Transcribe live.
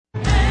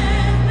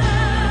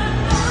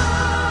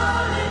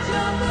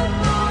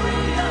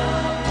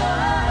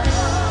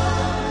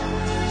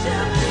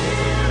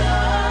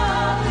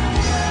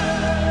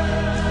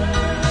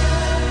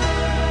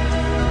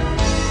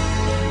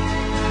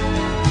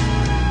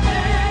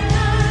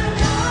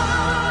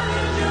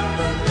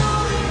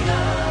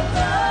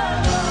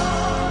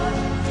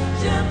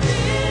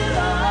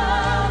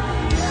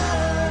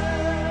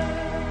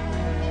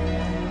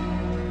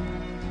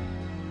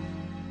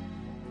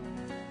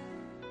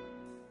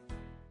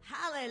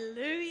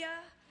Hallelujah.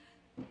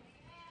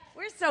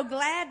 We're so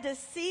glad to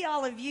see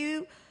all of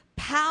you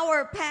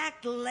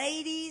power-packed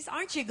ladies.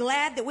 Aren't you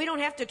glad that we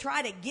don't have to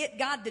try to get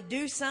God to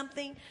do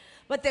something,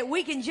 but that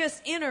we can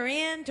just enter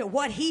into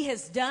what He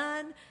has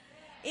done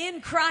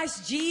in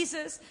Christ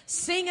Jesus,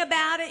 sing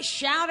about it,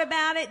 shout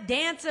about it,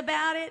 dance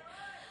about it.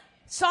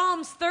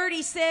 Psalms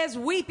 30 says,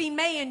 weeping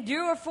may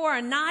endure for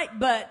a night,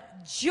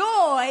 but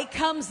joy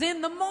comes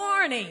in the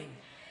morning.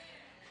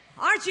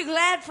 Aren't you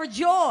glad for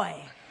joy?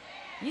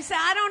 You say,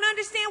 I don't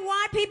understand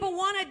why people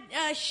want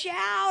to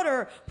shout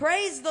or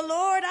praise the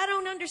Lord. I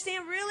don't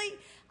understand. Really,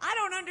 I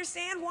don't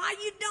understand why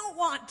you don't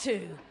want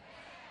to.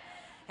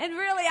 And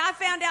really, I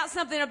found out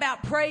something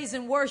about praise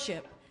and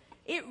worship.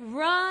 It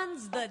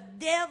runs the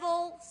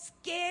devil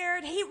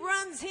scared. He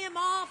runs him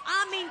off.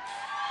 I mean,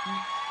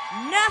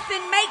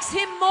 nothing makes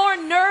him more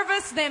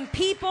nervous than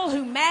people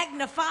who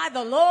magnify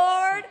the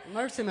Lord.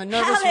 Makes him a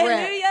nervous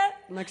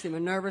wreck. Makes him a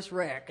nervous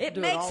wreck. It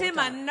makes him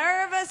a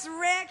nervous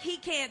wreck. He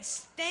can't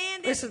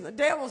stand it. Listen, the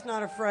devil's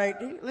not afraid.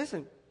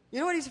 Listen, you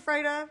know what he's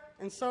afraid of?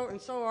 And so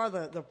are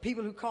the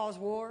people who cause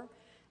war.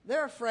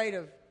 They're afraid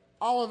of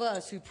all of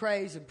us who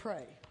praise and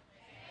pray.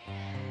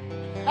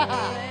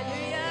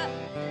 Hallelujah.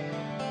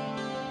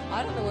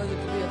 I don't know whether to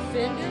be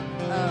offended.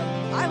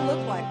 I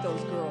look like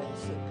those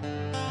girls.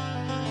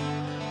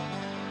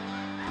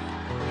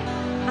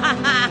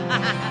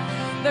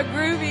 The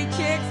groovy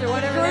chicks or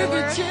whatever The they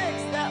were. groovy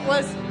chicks. That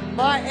was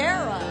my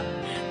era.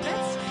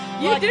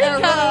 You like do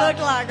kind of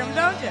look like them,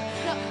 don't you?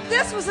 No,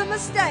 this was a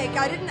mistake.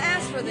 I didn't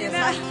ask for this. You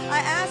know? I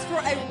asked for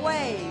a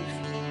wave.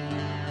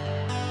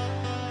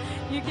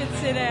 You can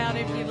sit down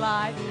if you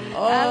like.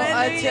 Oh, Hallelujah.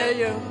 I tell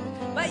you.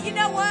 But you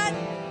know what?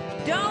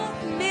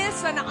 Don't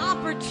miss an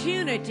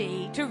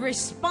opportunity to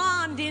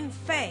respond in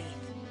faith.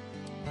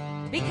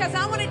 Because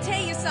I want to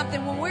tell you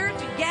something. When we're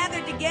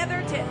gathered together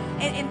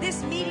in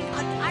this meeting,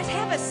 I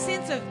have a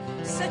sense of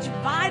such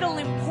vital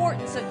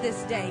importance of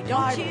this day,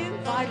 don't you?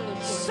 Vital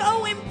importance.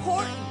 So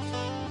important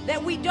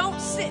that we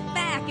don't sit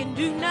back and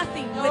do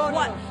nothing with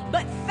what.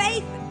 But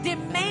faith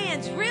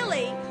demands,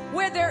 really,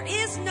 where there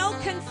is no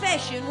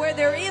confession, where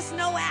there is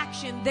no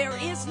action, there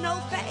is no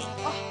faith.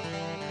 Oh.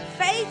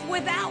 Faith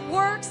without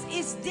works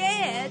is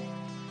dead,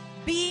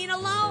 being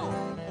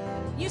alone.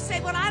 You say,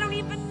 well, I don't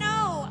even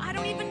know. I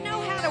don't even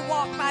know how to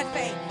walk by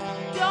faith.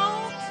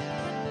 Don't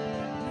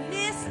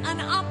miss an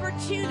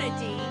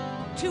opportunity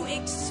to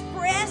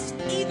express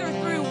either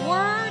through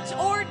words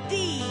or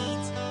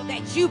deeds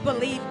that you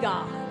believe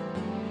God.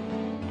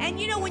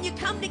 And you know, when you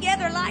come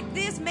together like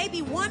this,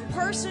 maybe one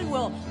person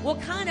will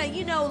kind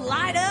of,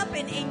 light up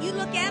and you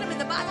look at them,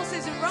 and the Bible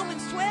says in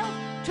Romans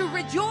 12 to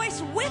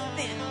rejoice with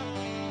them.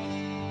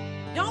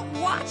 Don't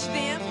watch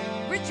them.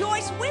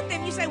 Rejoice with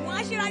them. You say,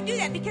 why should I do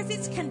that? Because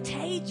it's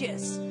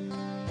contagious.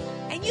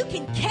 And you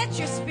can catch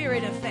a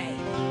spirit of faith.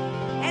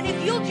 And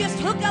if you'll just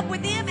hook up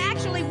with them,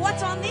 actually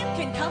what's on them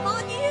can come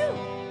on you.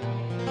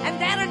 And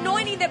that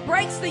anointing that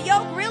breaks the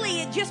yoke,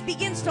 really, it just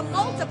begins to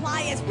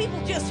multiply as people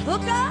just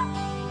hook up.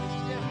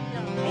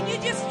 And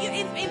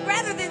and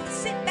rather than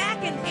sit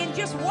back and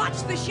just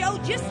watch the show,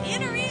 just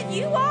enter in.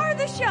 You are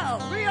the show.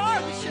 We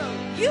are the show.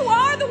 You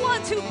are the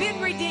ones who've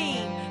been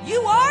redeemed.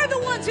 You are the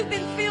ones who've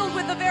been filled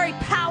with the very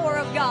power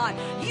of God.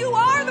 You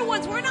are the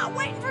ones. We're not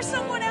waiting for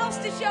someone else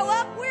to show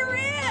up. We're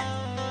it.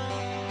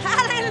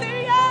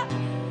 Hallelujah.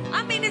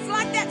 I mean, it's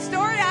like that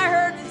story I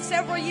heard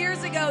several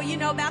years ago,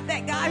 about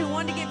that guy who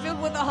wanted to get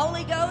filled with the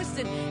Holy Ghost.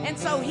 And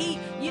so he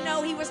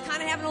was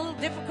kind of having a little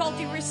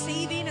difficulty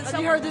receiving. And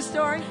Have you heard this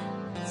story?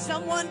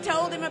 Someone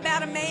told him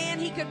about a man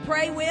he could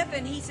pray with,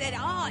 and he said,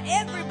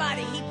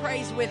 everybody he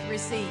prays with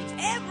receives.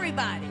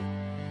 Everybody.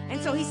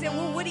 And so he said,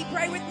 well, would he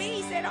pray with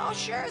me? He said, oh,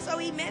 sure. So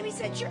he met him. He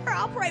said, sure,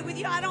 I'll pray with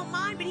you. I don't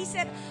mind. But he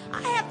said,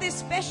 I have this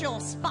special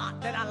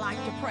spot that I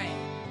like to pray.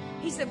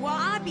 He said, well,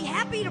 I'd be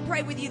happy to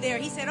pray with you there.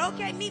 He said,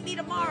 okay, meet me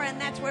tomorrow, and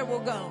that's where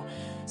we'll go.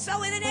 So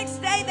the next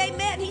day they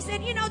met, and he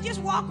said,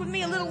 just walk with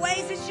me a little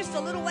ways. It's just a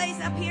little ways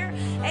up here.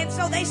 And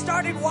so they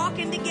started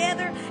walking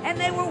together, and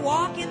they were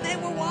walking,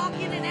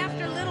 and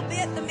after a little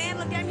bit, the man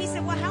looked at him. He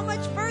said, well, how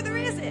much further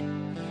is it?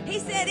 He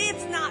said,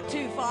 it's not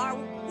too far.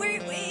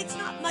 It's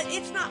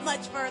not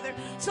much further.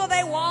 So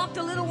they walked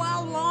a little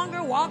while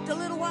longer.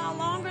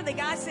 The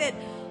guy said,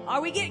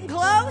 are we getting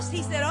close?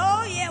 He said,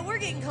 oh, yeah, we're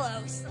getting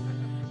close.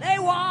 They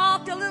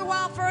walked a little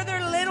while further.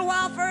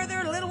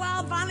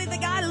 And finally the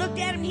guy looked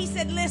at him. He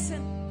said,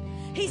 listen.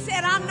 He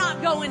said, I'm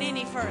not going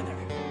any further.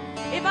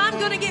 If I'm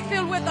going to get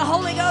filled with the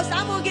Holy Ghost,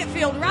 I'm going to get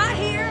filled right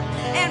here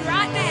and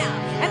right now.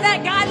 And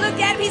that guy looked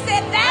at him. He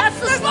said, that's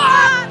the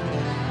spot.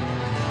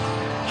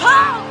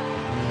 Oh!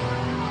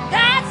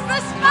 That's the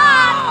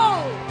spot!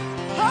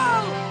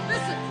 Oh!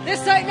 Listen,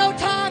 this ain't no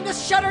time to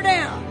shut her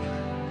down.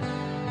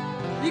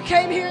 You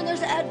came here and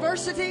there's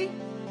adversity.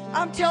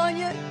 I'm telling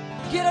you,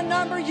 get a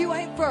number, you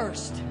ain't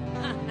first.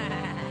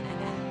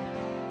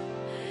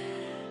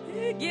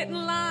 Get in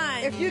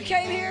line. If you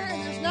came here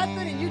and there's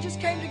nothing and you just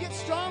came to get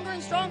stronger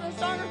and stronger and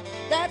stronger,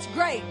 that's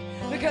great.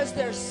 Because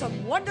there's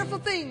some wonderful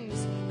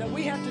things that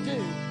we have to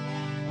do.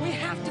 We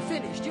have to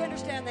finish. Do you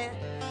understand that?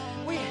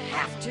 We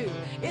have to.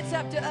 It's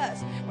up to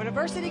us. When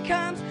adversity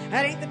comes,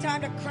 that ain't the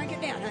time to crank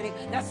it down, honey.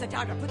 That's the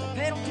time to put the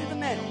pedal to the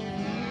metal.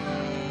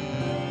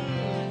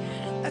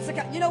 That's the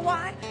kind. You know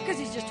why? Because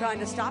he's just trying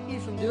to stop you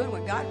from doing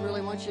what God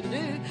really wants you to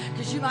do.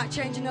 Because you might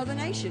change another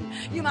nation.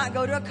 You might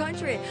go to a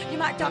country. You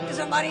might talk to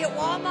somebody at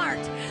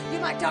Walmart. You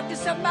might talk to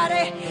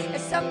somebody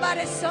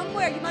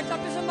somewhere. You might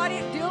talk to somebody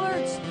at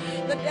Dillard's.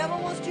 The devil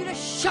wants you to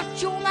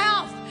shut your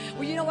mouth.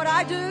 Well, you know what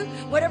I do?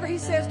 Whatever he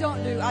says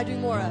don't do, I do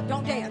more of.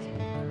 Don't dance.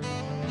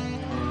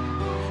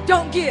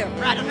 Don't give.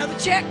 Write another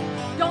check.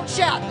 Don't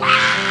shout.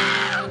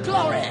 Ah,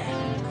 glory.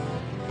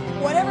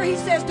 Whatever he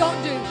says don't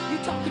do. You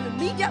talking to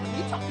me, devil?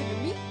 You talking to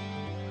me?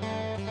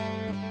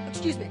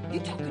 Excuse me. You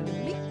talking to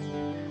me?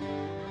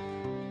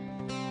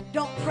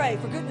 Don't pray.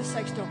 For goodness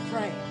sakes, don't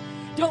pray.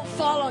 Don't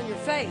fall on your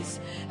face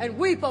and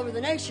weep over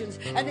the nations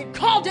and then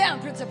call down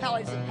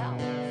principalities and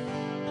powers.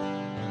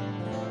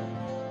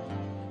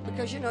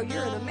 Because, you know,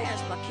 you're in a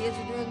mess. My kids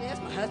are doing this.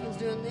 My husband's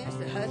doing this.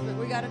 The husband,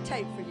 we got a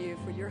tape for you,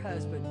 for your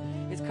husband.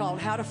 It's called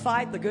How to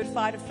Fight the Good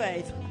Fight of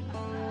Faith.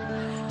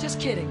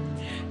 Just kidding.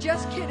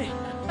 Just kidding.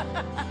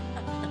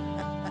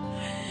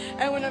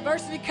 And when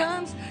adversity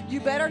comes, you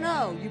better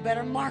know. You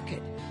better mark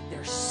it.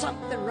 There's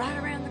something right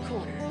around the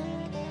corner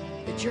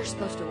that you're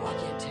supposed to walk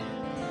into.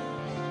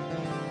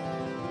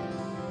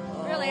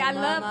 Really, I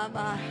love...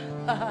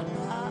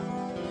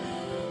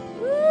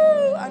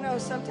 Woo! I know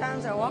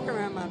sometimes I walk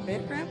around my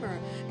bedroom or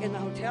in the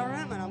hotel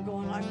room and I'm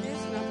going like this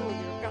and I'm going,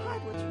 dear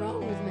God, what's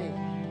wrong with me?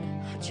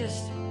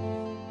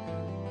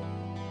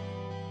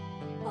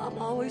 I'm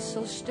always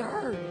so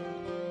stirred.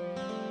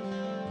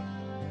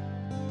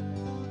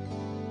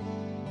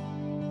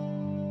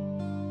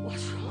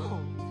 What's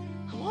wrong?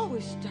 I'm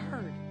always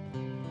stirred.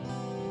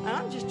 And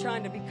I'm just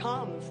trying to be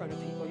calm in front of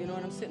people, you know,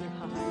 and I'm sitting there,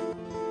 hi.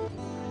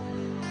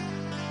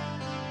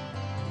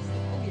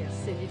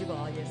 Cindy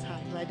Duvall, yes, hi,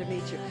 glad to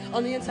meet you.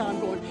 On the inside, I'm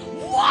going,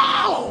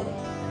 wow!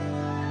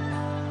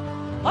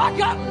 I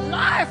got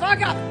life, I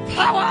got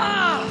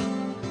power!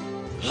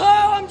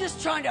 Oh, I'm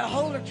just trying to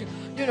hold her,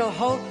 you know,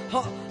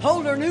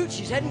 hold her newt.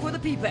 She's heading for the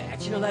pea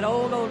patch. You know that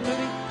old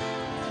movie?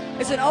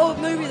 It's an old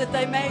movie that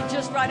they made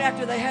just right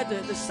after they had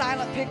the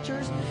silent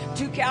pictures.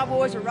 Two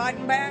cowboys were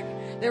riding back.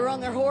 They were on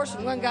their horse,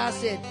 and one guy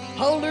said,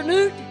 hold her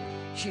newt.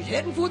 She's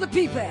heading for the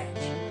pea patch.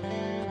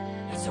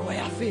 That's the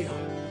way I feel.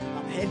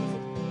 I'm heading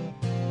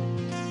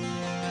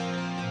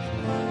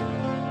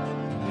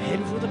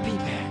for the pea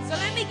patch. So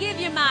let me give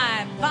you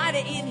my Vita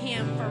in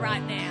him for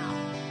right now.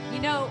 You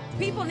know,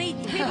 people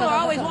are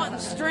always wanting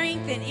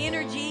strength and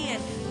energy,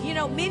 and you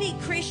know, many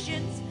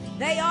Christians,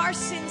 they are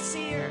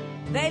sincere,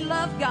 they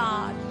love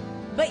God,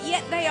 but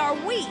yet they are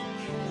weak,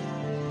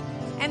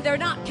 and they're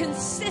not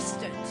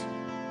consistent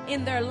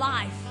in their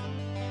life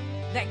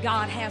that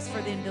God has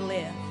for them to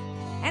live.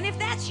 And if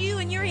that's you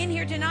and you're in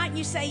here tonight and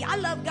you say, I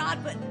love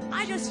God, but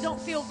I just don't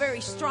feel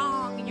very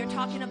strong, and you're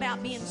talking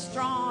about being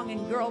strong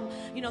and girl,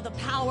 you know, the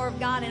power of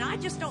God, and I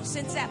just don't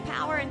sense that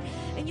power,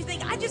 and you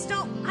think, I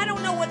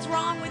don't know what's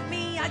wrong with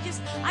me. I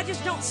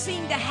just don't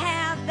seem to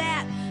have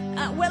that.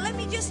 Well, let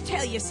me just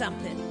tell you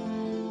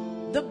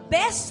something. The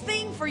best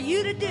thing for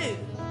you to do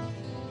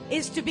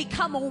is to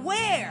become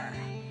aware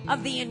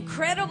of the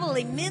incredible,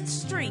 immense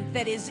strength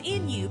that is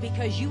in you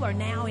because you are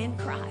now in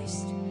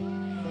Christ.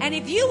 And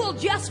if you will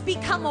just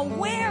become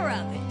aware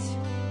of it,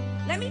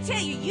 let me tell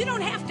you, you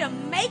don't have to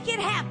make it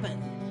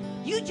happen.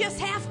 You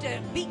just have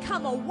to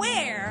become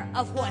aware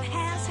of what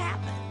has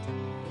happened.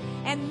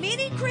 And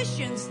many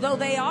Christians, though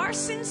they are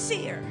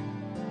sincere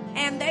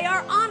and they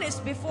are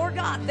honest before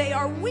God, they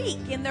are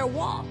weak in their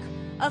walk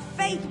of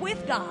faith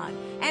with God.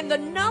 And the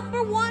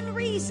number one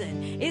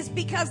reason is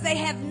because they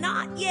have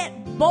not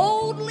yet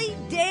boldly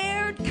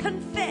dared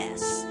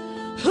confess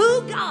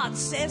who God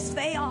says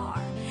they are,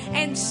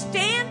 and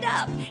stand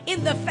up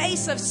in the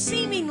face of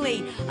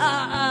seemingly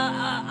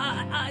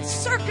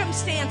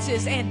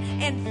circumstances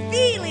and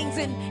feelings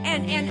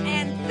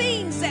and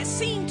things that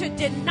seem to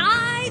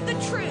deny the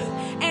truth,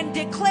 and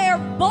declare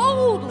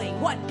boldly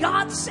what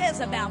God says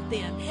about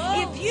them.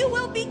 If you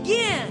will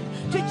begin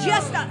to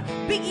just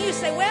you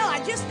say, well,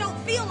 I just don't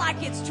feel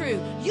like it's true.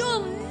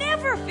 You'll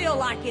never feel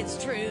like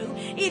it's true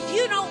if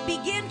you don't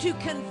begin to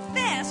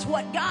confess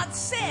what God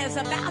says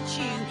about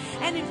you.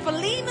 And in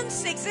Philemon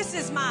 6, this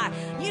is my,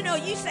 you know,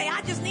 you say,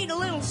 I just need a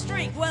little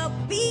strength. Well,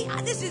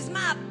 this is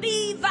my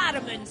B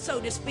vitamin, so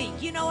to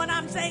speak. You know what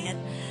I'm saying?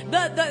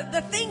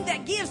 The thing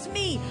that gives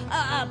me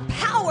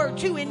power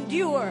to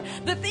endure,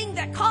 the thing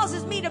that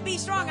causes me to be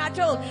strong. I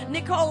told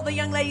Nicole, the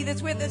young lady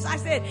that's with us, I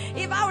said,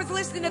 if I was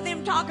listening to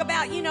them talk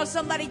about, you know,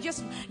 somebody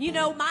just, you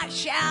know, might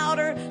shout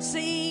or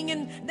sing,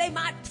 and they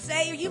might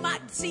say, or you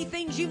might see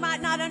things you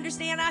might not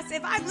understand. I said,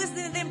 if I was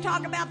listening to them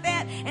talk about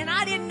that and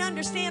I didn't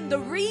understand the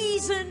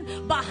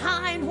reason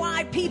behind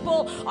why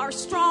people are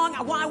strong,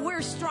 why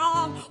we're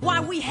strong, why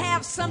we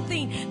have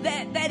something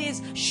that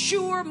is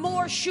sure,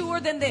 more sure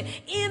than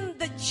in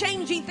the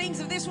changing things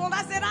of this world,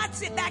 I said, I'd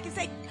sit back and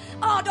say,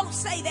 oh, don't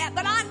say that.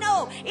 But I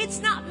know it's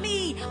not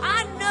me.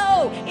 I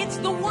know it's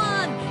the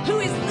one who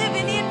is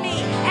living in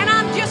me, and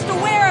I'm just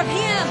aware of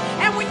him.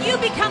 And when you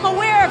become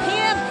aware of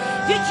him,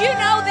 Did you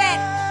know that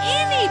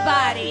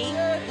anybody,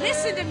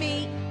 listen to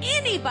me,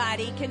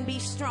 anybody can be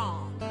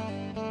strong?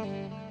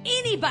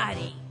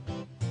 Anybody.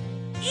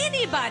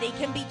 Anybody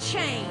can be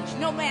changed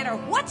no matter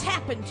what's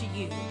happened to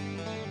you.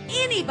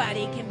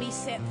 Anybody can be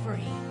set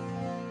free.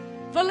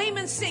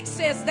 Philemon 6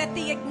 says that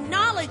the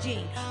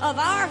acknowledging of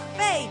our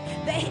faith,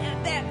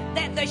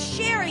 that the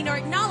sharing or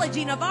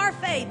acknowledging of our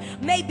faith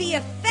may be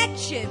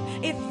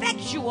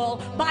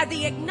effectual by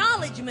the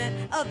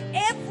acknowledgement of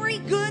every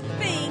good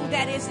thing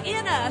that is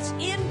in us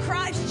in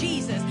Christ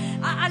Jesus.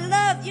 I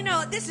love,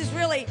 this is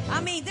really,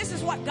 this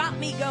is what got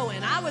me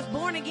going. I was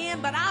born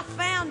again, but I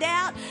found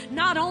out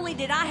not only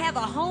did I have a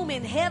home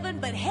in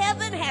heaven, but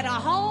heaven had a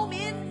home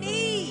in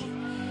me.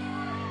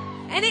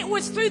 And it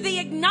was through the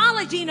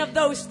acknowledging of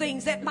those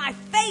things that my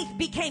faith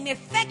became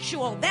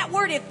effectual. That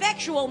word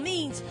effectual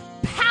means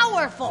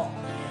powerful.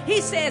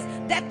 He says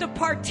that the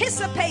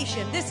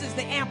participation, this is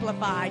the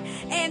Amplified,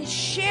 and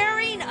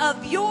sharing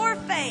of your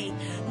faith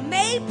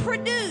may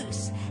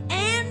produce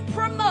and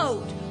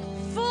promote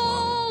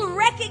full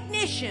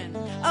recognition,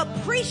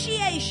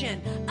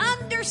 appreciation,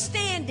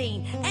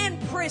 understanding, and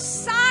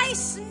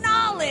precise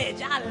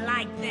knowledge. I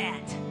like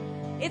that.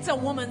 It's a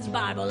woman's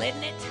Bible,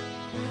 isn't it?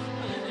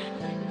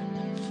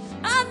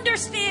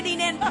 Understanding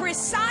and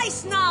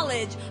precise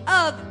knowledge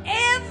of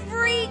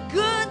every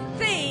good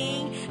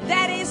thing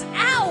that is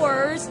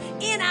ours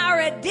in our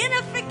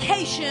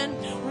identification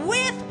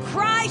with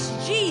Christ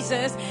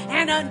Jesus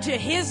and unto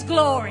His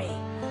glory.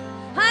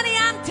 Honey,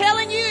 I'm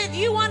telling you, if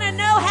you want to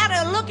know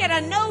how to look at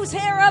a nose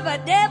hair of a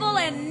devil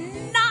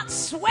and not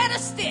sweat a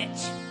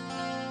stitch,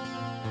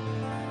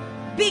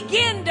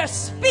 begin to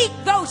speak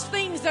those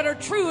things that are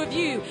true of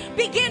you.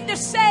 Begin to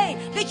say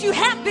that you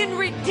have been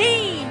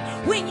redeemed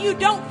when you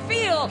don't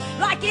feel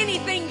like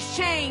anything's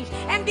changed.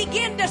 And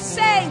begin to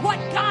say what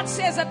God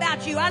says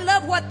about you. I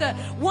love what the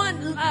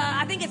one,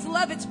 I think it's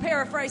Lovett's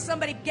paraphrase.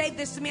 Somebody gave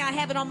this to me. I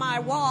have it on my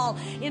wall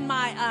in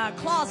my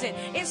closet.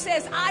 It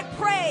says, I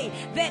pray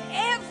that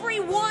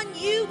everyone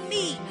you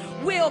meet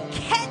will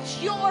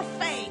catch your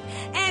faith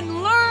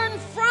and learn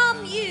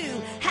from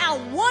you how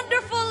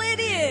wonderful it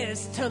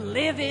is to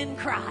live in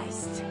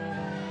Christ.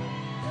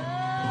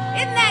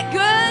 Isn't that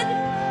good?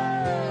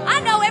 I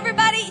know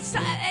everybody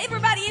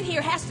in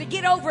here has to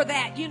get over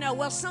that.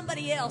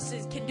 Somebody else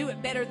can do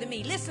it better than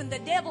me. Listen, the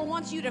devil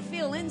wants you to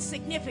feel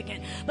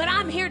insignificant. But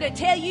I'm here to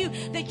tell you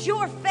that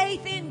your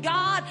faith in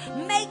God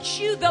makes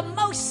you the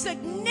most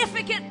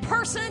significant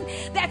person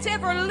that's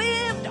ever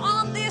lived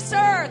on this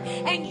earth.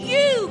 And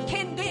you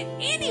can get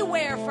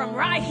anywhere from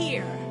right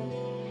here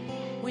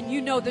when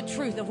you know the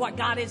truth of what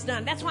God has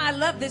done. That's why I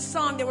love this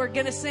song that we're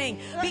going to sing,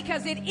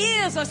 because it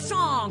is a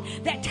song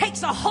that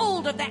takes a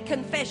hold of that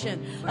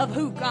confession of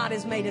who God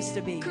has made us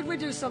to be. Could we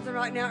do something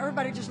right now?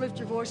 Everybody just lift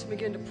your voice and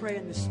begin to pray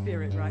in the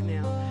Spirit right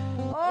now.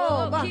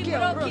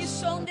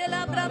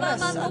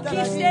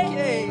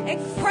 And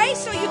pray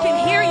so you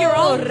can hear your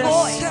own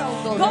voice.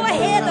 Go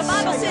ahead. The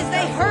Bible says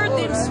they heard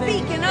them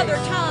speak in other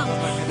tongues.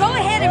 Go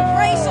ahead and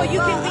pray so you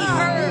can be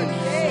heard.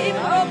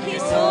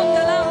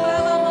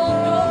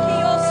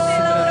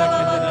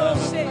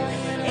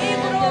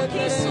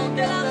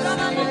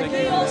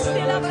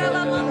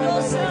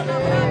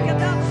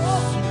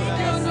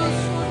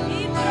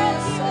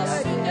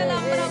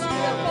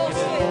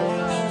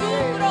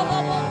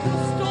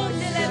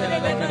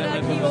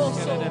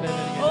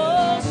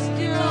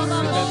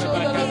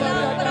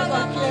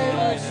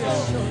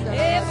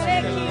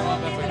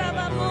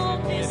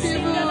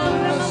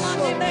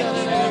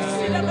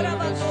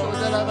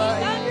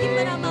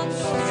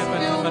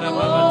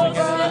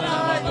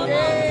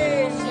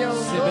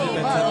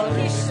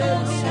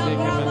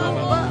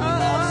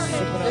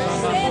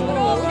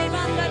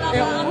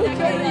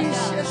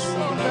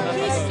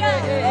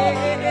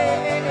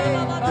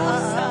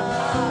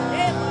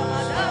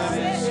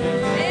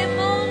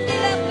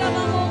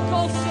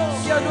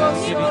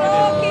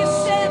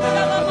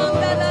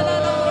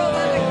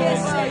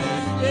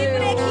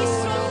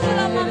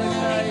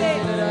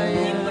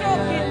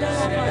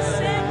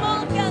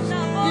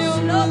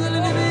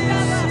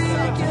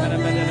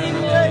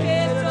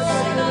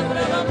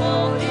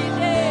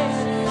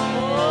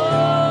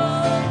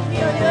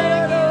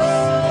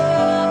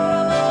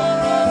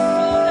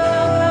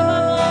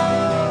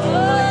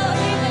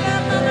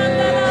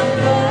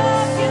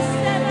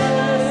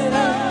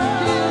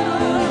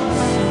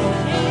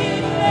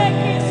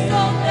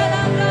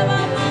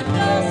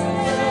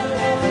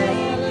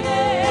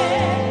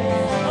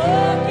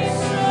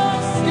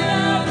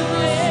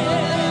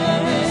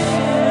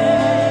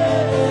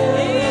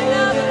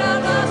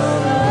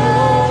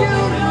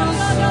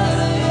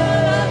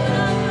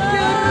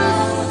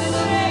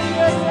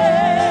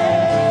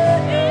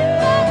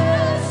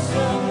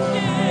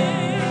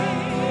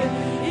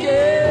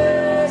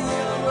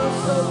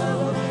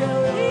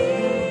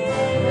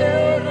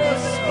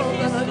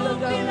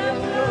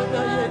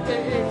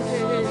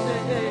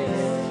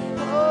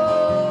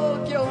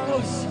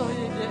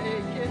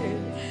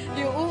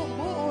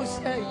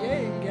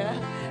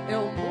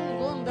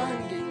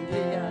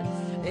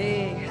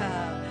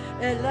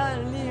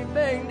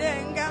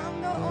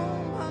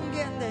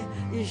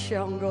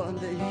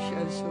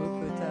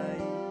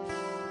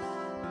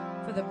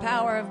 For the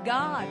power of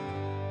God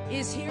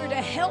is here to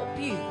help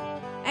you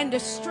and to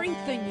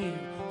strengthen you.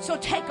 So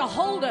take a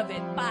hold of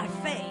it by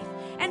faith.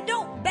 And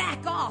don't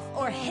back off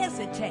or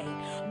hesitate,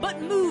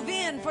 but move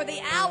in, for the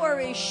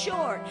hour is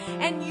short.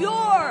 And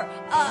your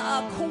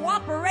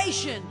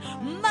cooperation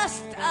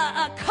must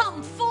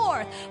come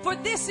forth. For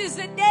this is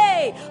a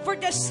day for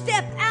to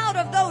step out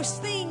of those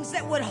things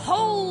that would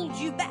hold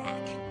you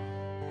back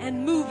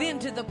and move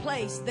into the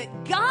place that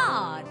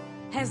God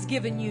has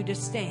given you to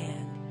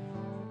stand.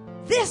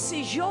 This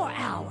is your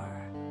hour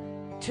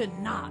to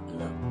not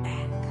look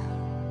back.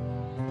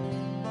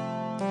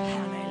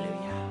 Hallelujah.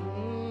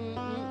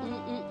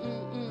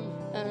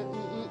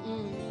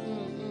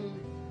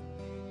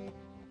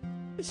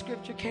 The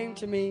scripture came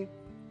to me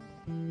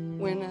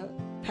when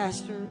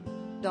Pastor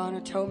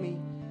Donna told me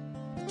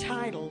the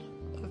title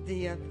of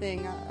the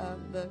thing,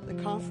 the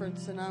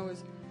conference, and I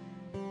was,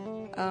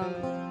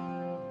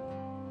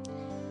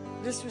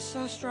 this was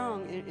so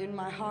strong in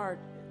my heart.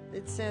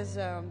 It says,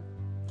 I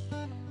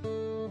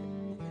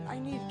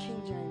need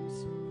King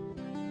James.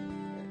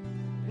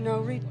 No,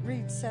 read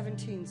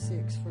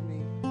 17:6 for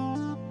me.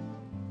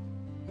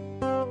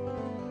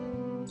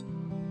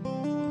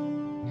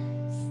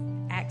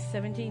 Acts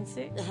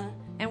 17:6.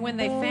 And when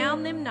they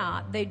found them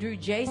not, they drew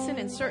Jason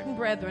and certain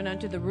brethren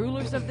unto the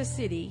rulers of the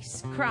city,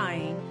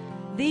 crying,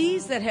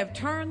 These that have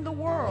turned the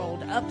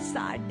world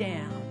upside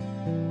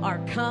down are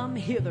come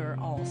hither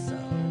also.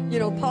 You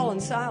know, Paul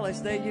and Silas,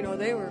 they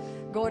were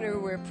going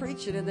everywhere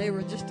preaching, and they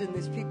were just in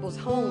these people's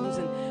homes,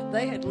 and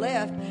they had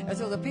left. And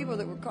so the people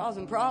that were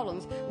causing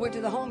problems went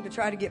to the home to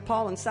try to get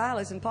Paul and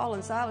Silas, and Paul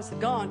and Silas had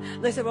gone.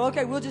 They said, well,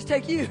 okay, we'll just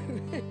take you.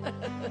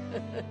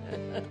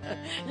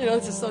 You know,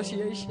 it's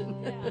association.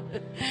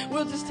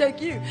 We'll just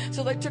take you.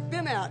 So they took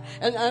them out.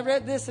 And I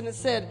read this, and it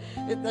said,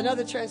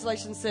 another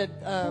translation said,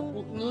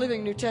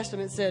 Living New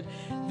Testament said,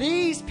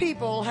 these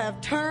people have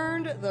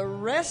turned the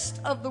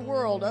rest of the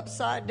world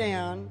upside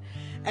down,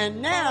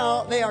 and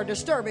now they are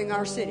disturbing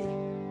our city.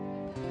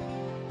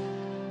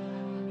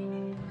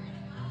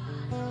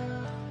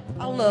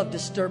 I love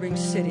disturbing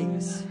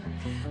cities.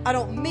 I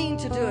don't mean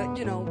to do it,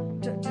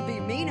 to be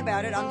mean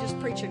about it. I'm just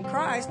preaching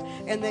Christ,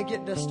 and they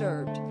get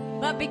disturbed.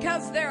 But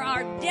because there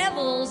are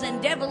devils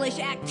and devilish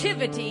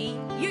activity,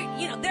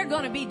 they're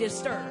going to be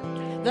disturbed.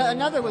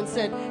 Another one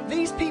said,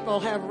 these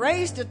people have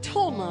raised a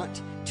tumult,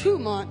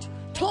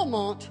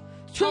 Tumult,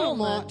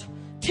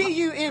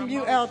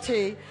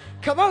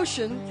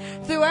 commotion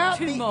throughout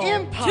the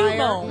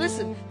empire.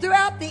 Listen,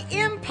 throughout the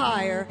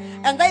empire,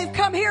 and they've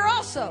come here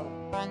also.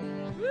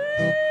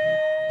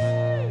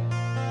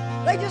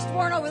 They just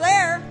weren't over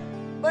there,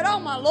 but oh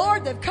my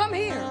Lord, they've come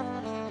here.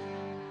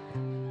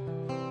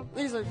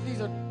 These are.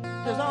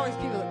 There's always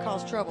people that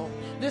cause trouble.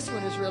 This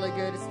one is really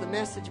good. It's the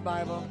Message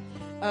Bible.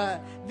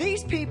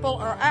 These people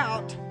are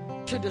out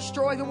to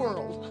destroy the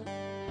world.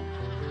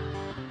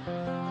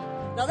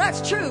 Now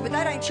that's true, but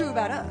that ain't true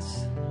about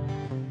us.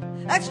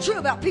 That's true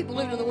about people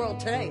living in the world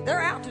today.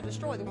 They're out to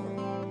destroy the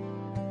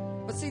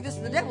world. But see,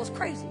 the devil's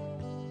crazy.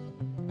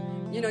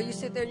 You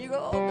sit there and you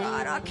go, oh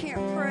God, I can't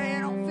pray.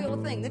 I don't feel a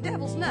thing. The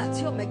devil's nuts.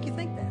 He'll make you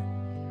think that.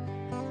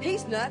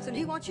 He's nuts, and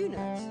he wants you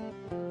nuts.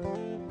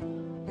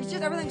 It's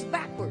just everything's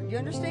backward. You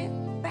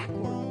understand?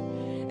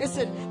 Backward. It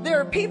said there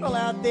are people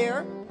out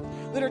there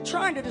that are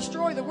trying to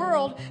destroy the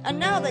world, and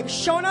now they've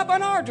shown up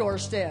on our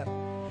doorstep,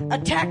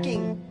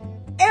 attacking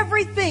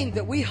everything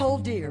that we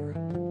hold dear.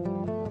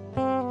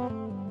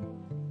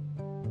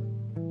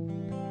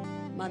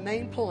 My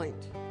main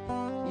point,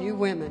 you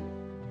women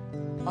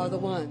are the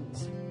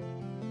ones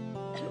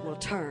that will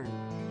turn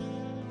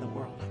the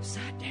world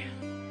upside down.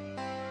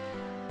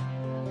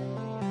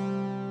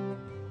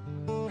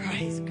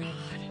 Praise God.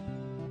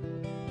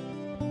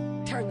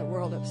 Turn the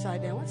world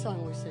upside down. What song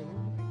are we singing?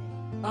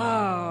 Oh,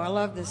 I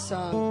love this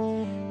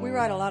song. We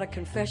write a lot of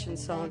confession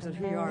songs of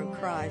who you are in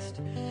Christ.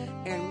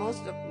 And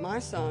most of my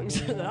songs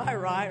that I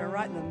write are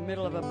right in the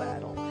middle of a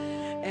battle.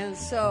 And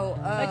so...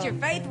 but your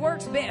faith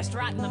works best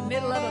right in the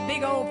middle of a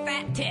big old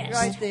fat test.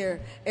 Right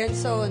there. And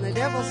so, and the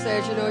devil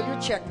says,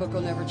 your checkbook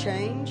will never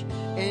change.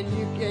 And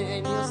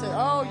you'll say,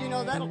 oh,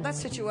 that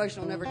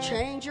situation will never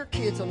change. Your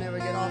kids will never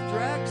get off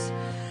drugs.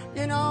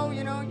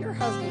 Your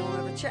husband will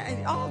never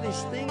change. All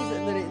these things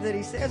that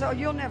he says, oh,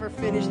 you'll never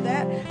finish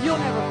that. You'll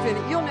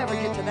never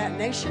get to that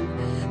nation.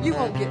 You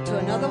won't get to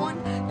another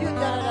one. You'll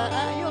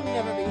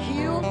never be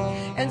healed.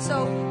 And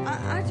so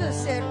I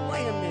just said,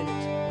 wait a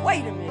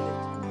minute.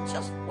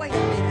 Just wait a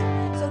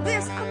minute. So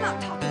I'm not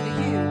talking to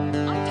you.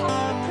 I'm talking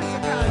to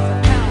principalities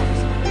and powers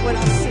when I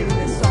sing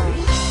this song.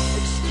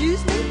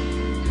 Excuse me?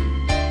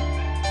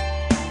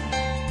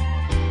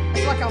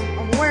 It's like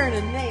I'm wearing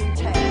a name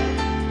tag.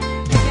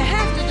 You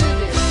have to do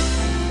this.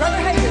 Brother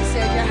Hagen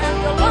said you have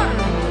to learn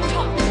to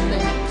talk to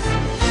things.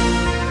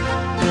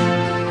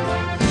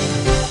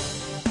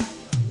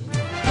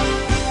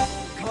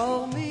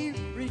 Call me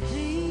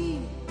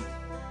redeemed.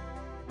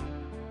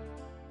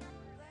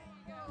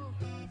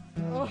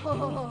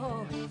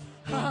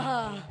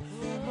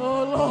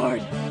 Oh,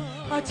 Lord,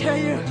 I tell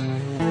you,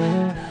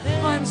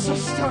 my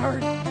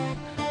stirred.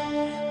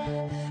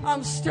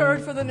 I'm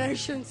stirred for the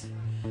nations.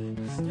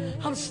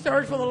 I'm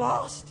stirred for the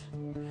lost.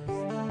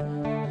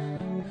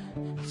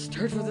 I'm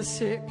stirred for the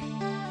sick.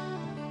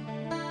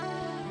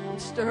 I'm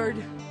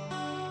stirred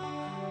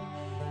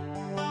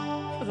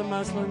for the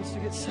Muslims to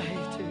get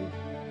saved too.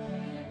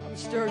 I'm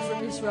stirred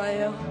for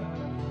Israel.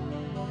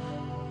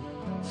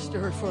 I'm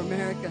stirred for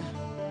America.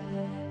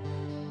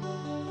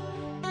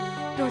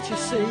 Don't you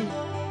see?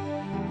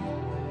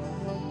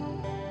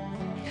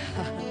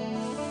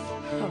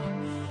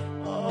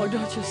 Oh,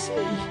 don't you see?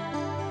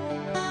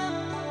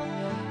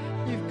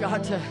 You've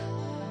got to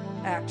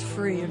act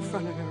free in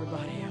front of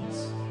everybody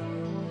else.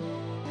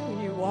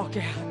 When you walk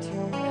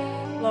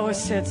out. Lois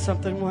said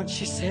something once.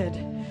 She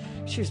said,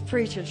 she was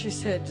preaching. She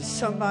said to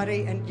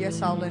somebody, and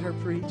yes, I'll let her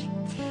preach.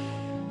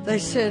 They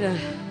said,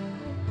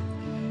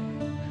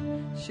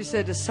 she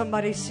said, does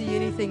somebody see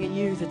anything in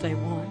you that they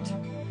want?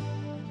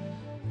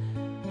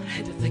 I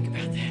had to think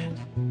about that.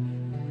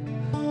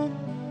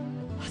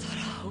 I thought,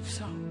 I hope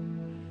so.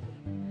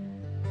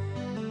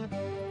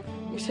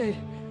 You say,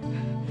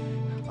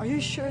 are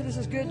you sure this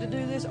is good to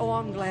do this? Oh,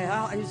 I'm glad.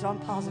 I'm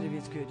positive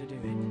it's good to do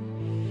it.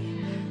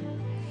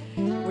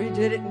 We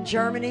did it in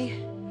Germany.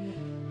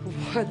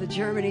 Where the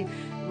Germany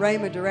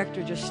Rhema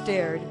director just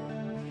stared.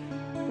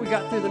 We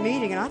got through the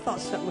meeting and I thought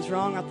something was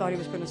wrong. I thought he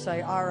was going to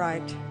say, all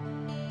right,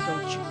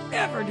 don't you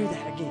ever do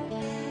that again.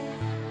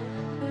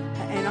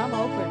 And I'm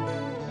open.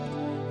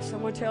 If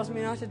someone tells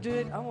me not to do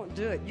it, I won't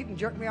do it. You can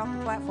jerk me off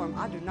the platform.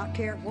 I do not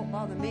care. It won't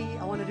bother me.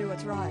 I want to do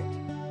what's right.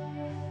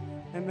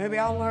 And maybe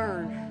I'll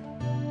learn.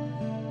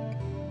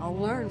 I'll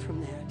learn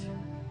from that.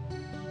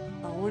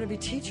 I want to be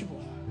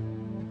teachable.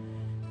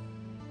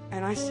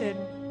 And I said,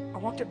 I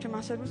walked up to him,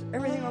 I said, was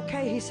everything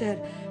okay? He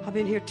said, I've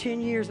been here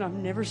 10 years and I've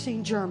never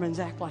seen Germans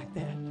act like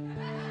that.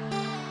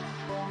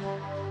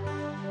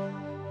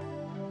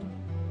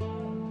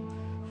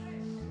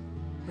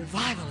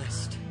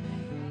 Revivalist.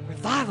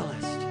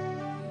 Revivalist.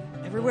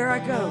 Everywhere I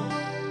go,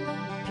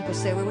 people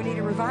say, well, we need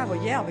a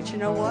revival. Yeah, but you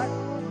know what?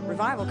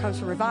 Revival comes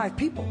from revived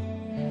people.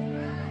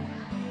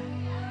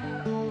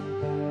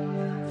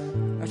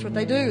 That's what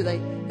they do.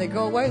 They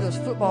go away, those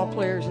football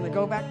players, and they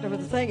go back over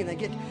the thing and they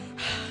get...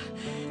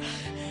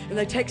 And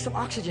they take some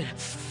oxygen.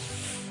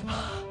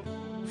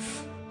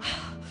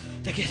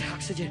 They get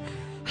oxygen.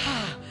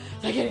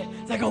 They get it.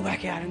 They go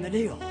back out in the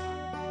deal.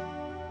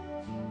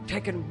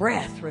 Taking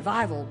breath,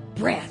 revival,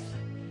 breath.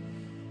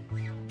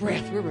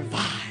 Breath, we're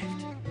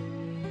revived.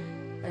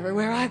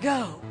 Everywhere I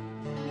go,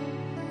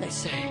 they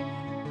say,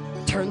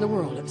 turn the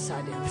world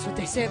upside down. That's what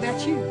they say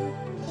about you.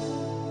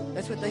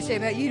 That's what they say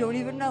about you. You don't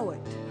even know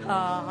it.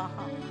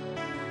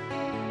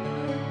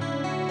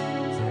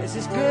 Is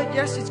this good?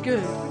 Yes, it's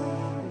good.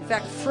 In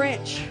fact,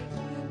 French,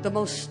 the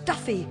most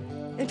stuffy,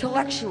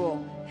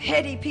 intellectual,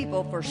 heady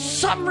people, for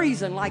some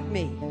reason like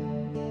me.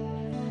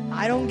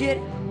 I don't get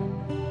it.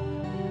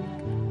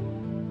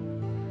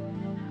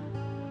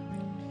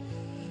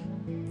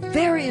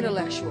 Very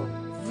intellectual,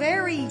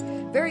 very,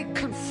 very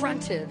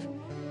confrontive.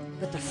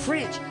 But the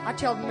French, I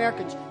tell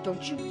Americans,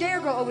 don't you dare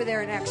go over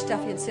there and act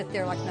stuffy and sit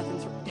there like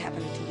nothing's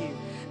happening to you.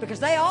 Because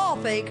they all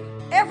think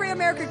every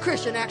American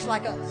Christian acts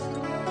like us.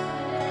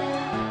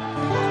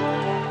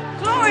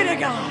 Glory to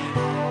God.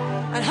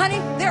 And honey,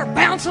 they're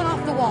bouncing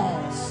off the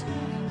walls.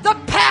 The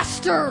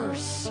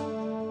pastors.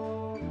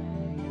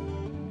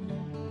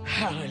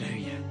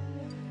 Hallelujah.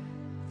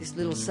 This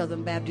little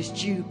Southern Baptist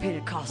Jew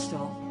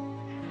Pentecostal.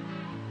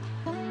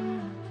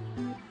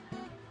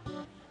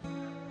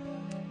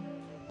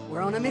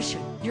 We're on a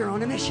mission. You're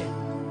on a mission.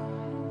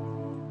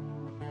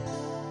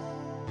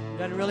 It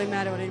doesn't really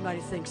matter what anybody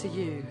thinks of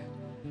you.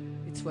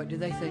 It's what do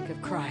they think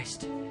of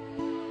Christ.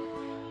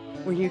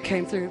 When you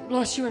came through.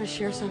 Lois, you want to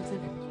share something?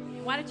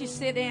 Why don't you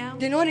sit down?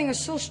 The anointing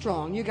is so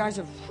strong. You guys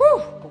have,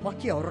 whew.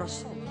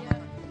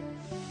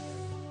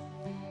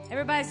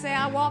 Everybody say,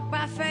 I walk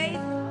by faith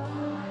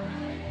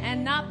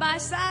and not by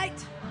sight.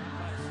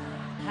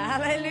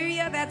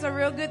 Hallelujah. That's a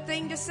real good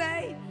thing to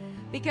say.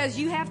 Because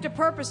you have to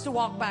purpose to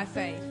walk by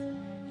faith.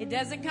 It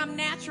doesn't come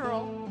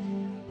natural.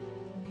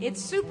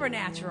 It's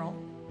supernatural.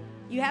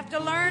 You have to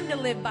learn to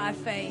live by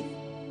faith.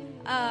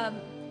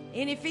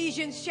 In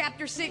Ephesians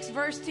chapter 6,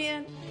 verse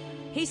 10,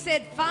 he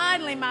said,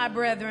 finally, my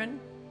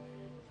brethren,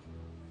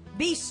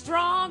 be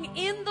strong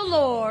in the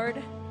Lord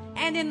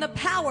and in the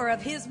power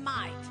of his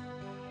might.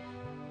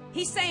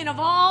 He's saying, of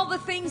all the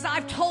things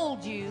I've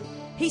told you,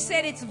 he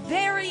said it's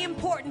very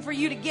important for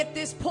you to get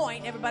this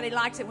point. Everybody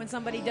likes it when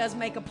somebody does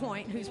make a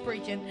point who's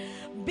preaching.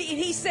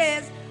 He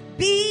says,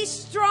 be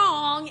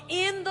strong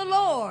in the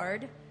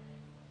Lord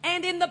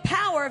and in the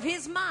power of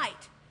his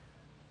might.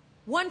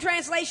 One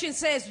translation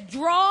says,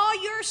 draw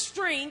your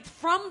strength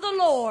from the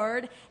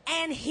Lord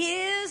and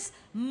his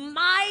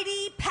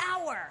mighty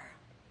power.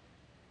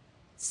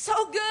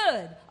 So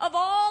good. Of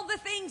all the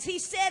things he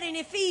said in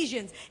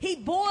Ephesians, he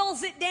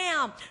boils it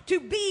down to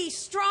be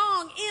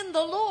strong in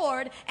the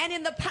Lord and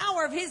in the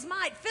power of his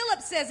might.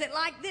 Philip says it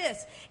like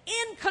this.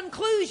 In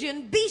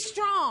conclusion, be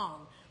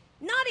strong,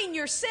 not in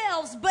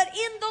yourselves, but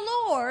in the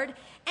Lord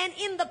and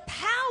in the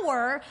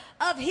power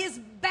of his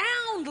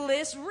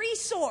boundless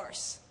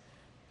resource.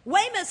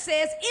 Weymouth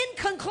says, in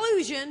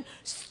conclusion,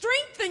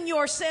 strengthen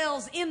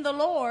yourselves in the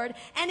Lord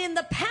and in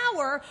the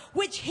power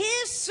which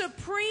his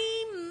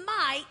supreme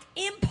might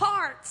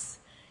imparts.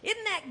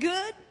 Isn't that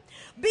good?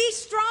 Be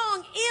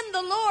strong in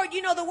the Lord.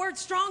 You know, the word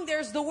strong,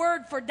 there's the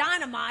word for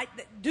dynamite,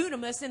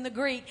 dunamis in the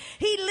Greek.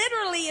 He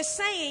literally is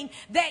saying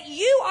that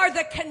you are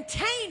the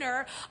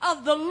container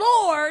of the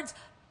Lord's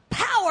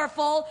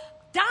powerful,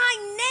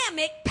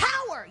 dynamic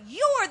power.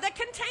 You're the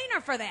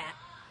container for that.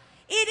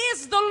 It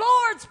is the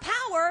Lord's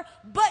power,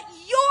 but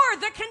you're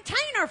the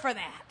container for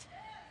that.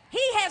 He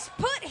has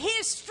put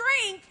his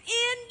strength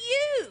in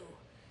you.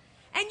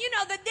 And you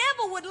know, the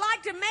devil would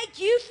like to make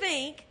you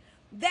think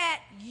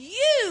that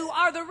you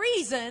are the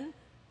reason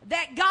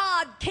that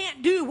God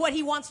can't do what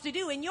he wants to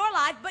do in your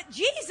life. But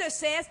Jesus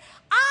says,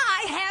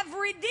 I have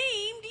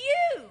redeemed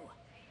you.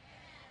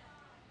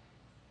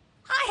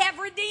 I have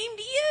redeemed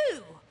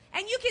you.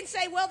 And you can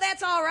say, well,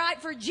 that's all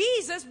right for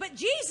Jesus. But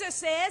Jesus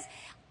says,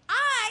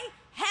 I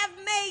have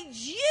made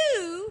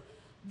you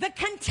the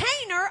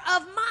container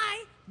of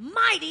my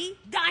mighty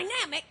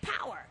dynamic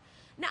power.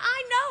 Now,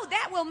 I know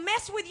that will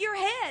mess with your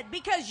head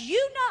because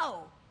you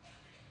know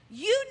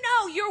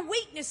your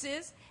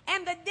weaknesses,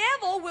 and the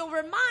devil will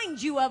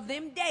remind you of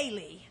them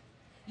daily.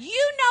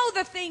 You know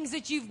the things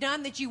that you've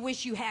done that you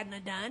wish you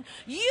hadn't done.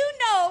 You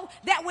know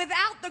that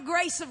without the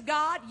grace of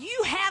God,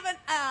 you haven't,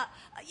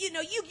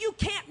 you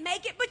can't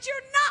make it, but you're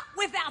not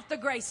without the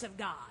grace of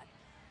God.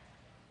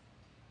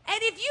 And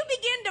if you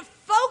begin to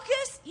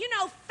focus,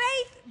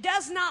 faith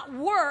does not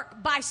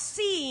work by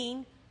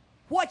seeing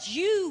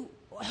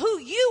who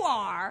you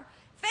are.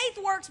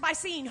 Faith works by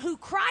seeing who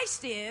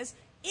Christ is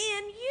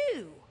in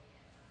you.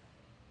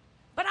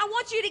 But I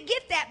want you to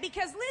get that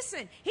because,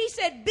 listen, he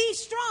said, be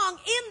strong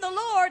in the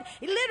Lord,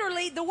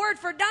 literally the word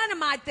for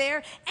dynamite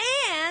there,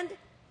 and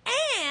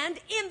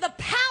in the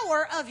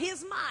power of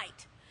his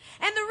might.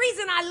 And the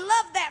reason I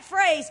love that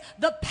phrase,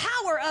 the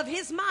power of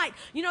his might,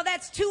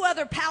 that's two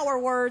other power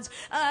words.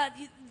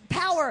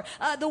 Power,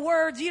 the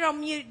words,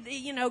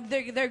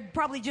 they're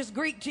probably just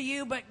Greek to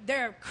you, but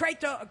they're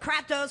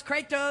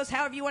kratos,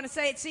 however you want to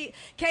say it,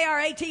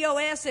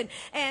 Kratos,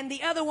 and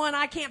the other one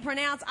I can't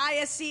pronounce,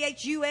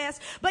 ischus.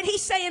 But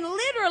he's saying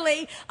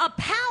literally a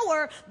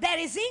power that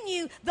is in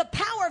you, the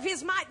power of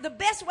his might. The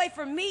best way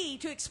for me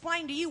to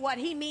explain to you what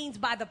he means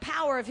by the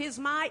power of his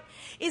might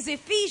is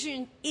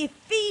Ephesians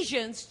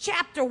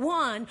chapter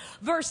 1,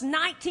 verse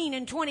 19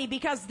 and 20,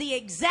 because the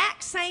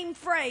exact same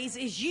phrase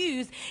is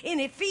used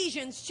in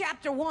Ephesians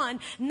chapter 1,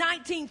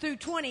 19 through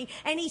 20.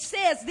 And he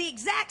says the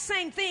exact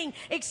same thing,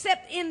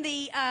 except in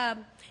the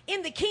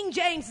King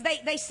James,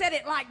 they said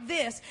it like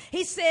this.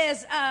 He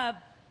says,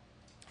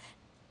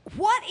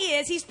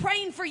 he's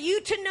praying for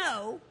you to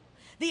know,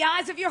 the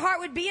eyes of your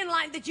heart would be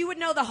enlightened, that you would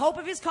know the hope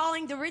of his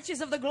calling, the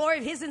riches of the glory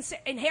of his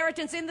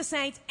inheritance in the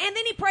saints. And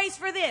then he prays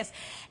for this.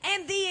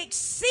 And the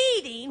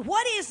exceeding,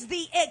 what is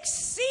the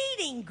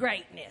exceeding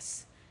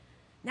greatness?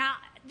 Now,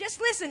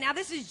 just listen. Now,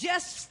 this is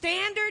just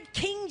standard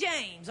King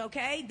James,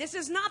 okay? This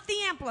is not the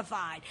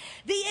Amplified.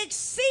 The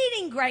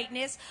exceeding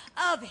greatness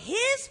of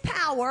his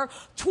power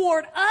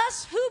toward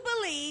us who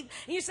believe.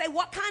 And you say,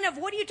 what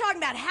are you talking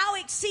about? How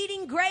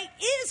exceeding great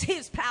is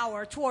his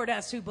power toward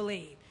us who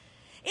believe?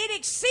 It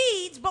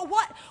exceeds, but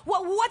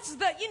what's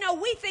the,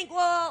 we think,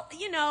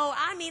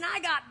 I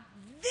got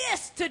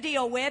this to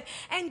deal with.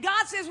 And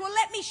God says, well,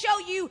 let me show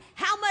you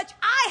how much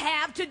I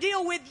have to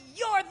deal with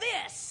your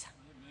this.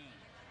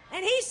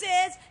 And he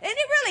says, and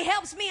it really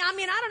helps me. I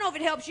don't know if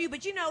it helps you,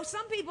 but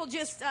some people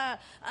just,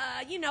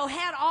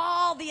 had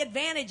all the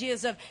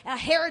advantages of a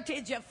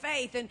heritage of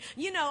faith. And,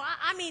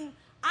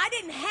 I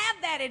didn't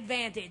have that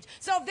advantage.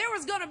 So if there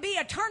was going to be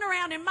a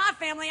turnaround in my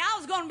family, I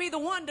was going to be the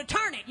one to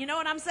turn it. You know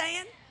what I'm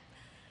saying?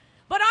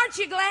 But aren't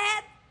you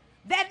glad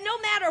that no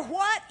matter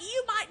what,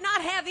 you might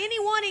not have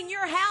anyone in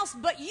your house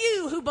but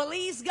you who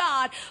believes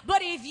God.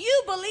 But if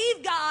you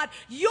believe God,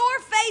 your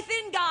faith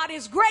in God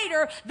is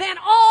greater than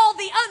all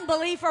the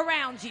unbelief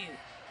around you.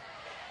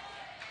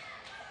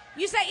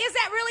 You say, is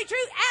that really true?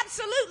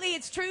 Absolutely,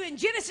 it's true. In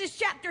Genesis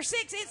chapter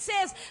 6, it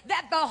says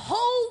that the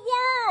whole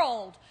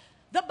world,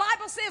 the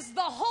Bible says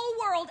the whole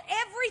world,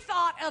 every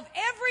thought of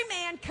every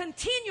man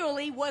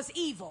continually was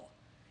evil.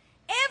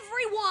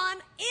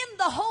 Everyone in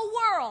the whole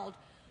world.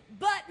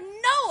 But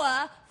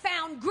Noah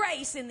found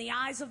grace in the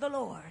eyes of the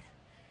Lord.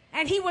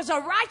 And he was a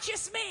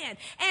righteous man.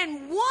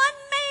 And one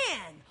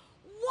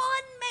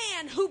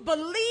man who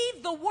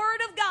believed the word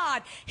of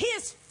God,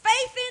 his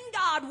faith in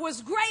God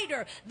was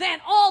greater than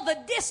all the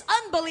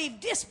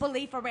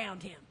disbelief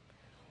around him.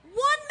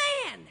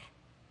 One man.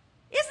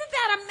 Isn't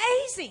that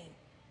amazing?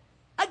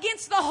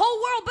 Against the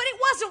whole world. But it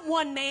wasn't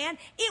one man.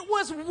 It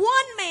was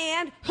one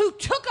man who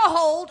took a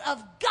hold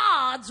of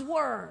God's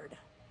word.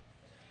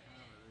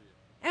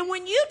 And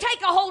when you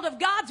take a hold of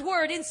God's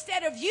word,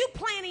 instead of you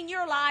planning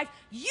your life,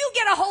 you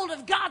get a hold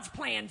of God's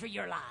plan for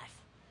your life.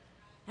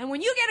 And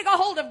when you get a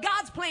hold of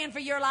God's plan for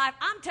your life,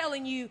 I'm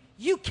telling you,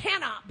 you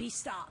cannot be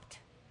stopped.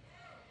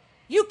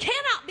 You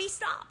cannot be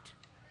stopped.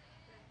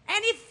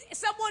 And if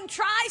someone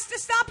tries to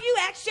stop you,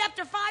 Acts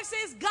chapter 5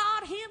 says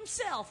God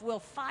himself will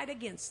fight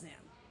against them.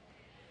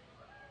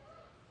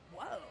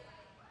 Whoa.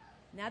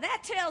 Now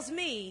that tells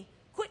me,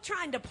 quit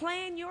trying to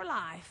plan your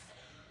life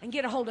and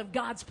get a hold of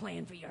God's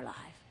plan for your life.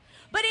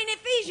 But in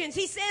Ephesians,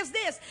 he says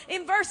this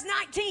in verse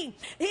 19,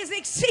 his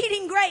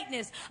exceeding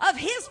greatness of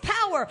his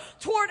power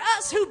toward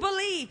us who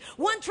believe.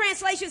 One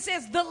translation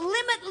says the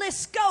limitless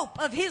scope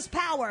of his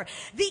power,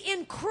 the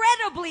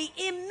incredibly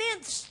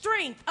immense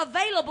strength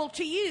available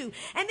to you.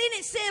 And then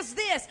it says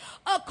this,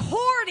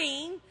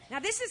 according,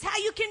 now this is how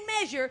you can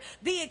measure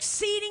the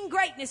exceeding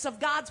greatness of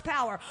God's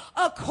power,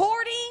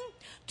 according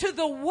to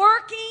the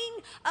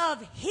working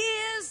of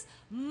his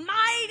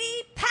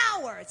mighty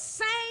power.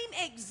 Same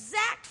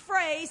exact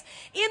phrase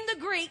in the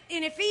Greek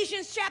in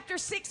Ephesians chapter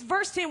 6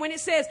 verse 10 when it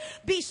says,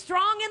 be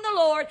strong in the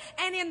Lord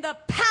and in the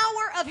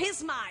power of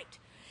his might.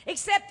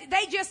 Except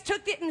they just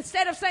took it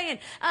instead of saying,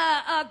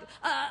 how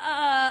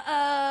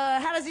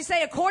does he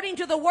say, according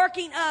to the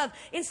working of,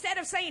 instead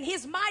of saying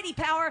his mighty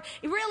power,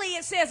 really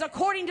it says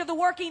according to the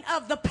working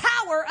of the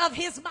power of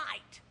his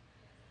might.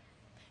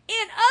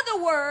 In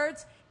other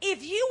words,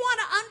 if you want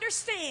to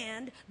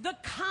understand the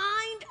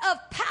kind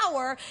of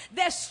power,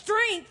 the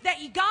strength that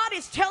God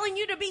is telling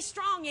you to be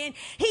strong in,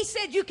 he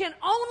said you can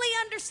only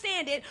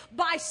understand it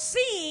by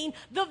seeing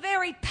the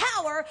very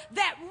power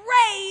that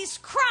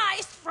raised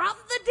Christ from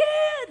the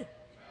dead.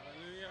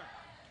 Hallelujah.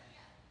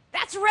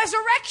 That's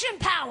resurrection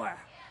power.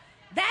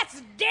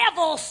 That's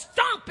devil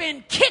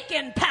stomping,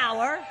 kicking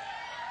power.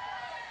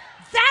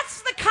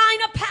 That's the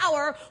kind of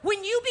power,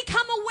 when you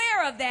become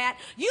aware of that,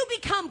 you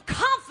become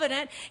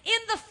confident in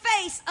the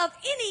face of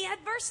any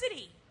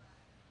adversity.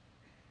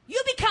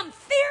 You become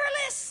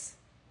fearless.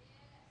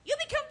 You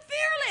become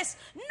fearless,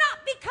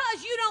 not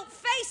because you don't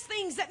face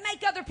things that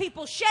make other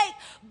people shake,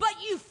 but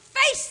you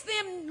face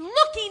them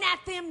looking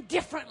at them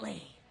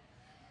differently.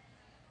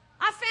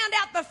 I found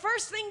out the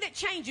first thing that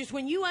changes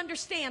when you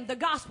understand the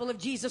gospel of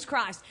Jesus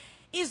Christ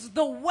is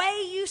the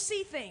way you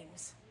see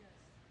things.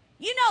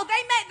 You know,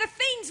 the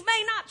things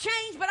may not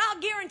change, but I'll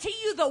guarantee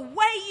you the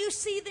way you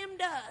see them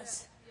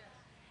does.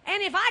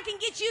 And if I can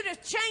get you to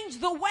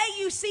change the way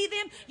you see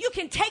them, you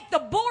can take the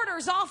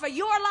borders off of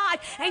your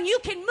life and you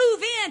can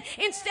move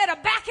in instead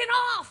of backing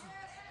off.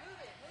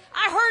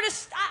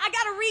 I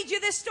got to read you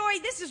this story.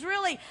 This is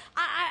really,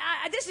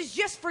 this is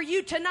just for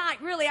you tonight,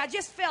 really. I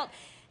just felt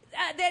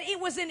that it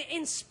was an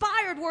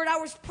inspired word. I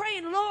was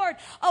praying, Lord,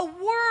 a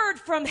word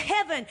from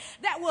heaven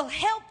that will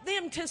help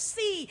them to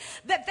see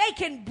that they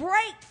can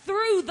break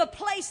through the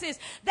places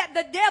that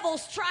the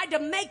devil's tried to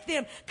make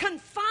them,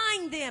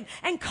 confine them,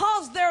 and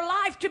cause their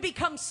life to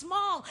become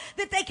small,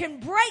 that they can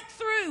break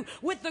through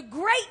with the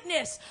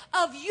greatness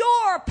of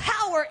your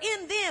power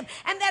in them,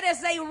 and that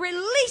as they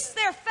release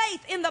their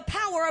faith in the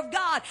power of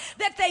God,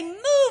 that they move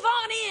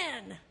on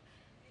in.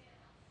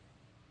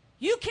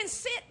 You can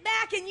sit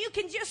back and you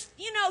can just,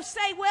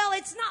 say, well,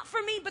 it's not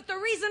for me. But the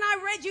reason I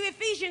read you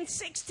Ephesians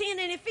 6:10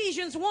 and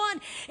Ephesians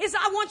 1 is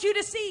I want you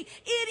to see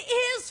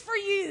it is for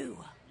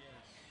you.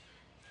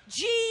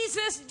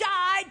 Jesus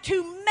died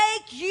to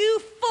make you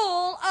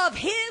full of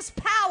his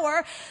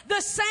power, the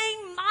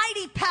same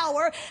mighty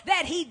power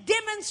that he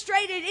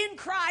demonstrated in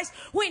Christ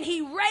when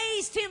he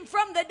raised him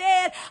from the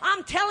dead.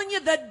 I'm telling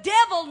you, the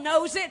devil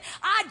knows it.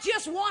 I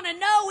just want to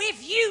know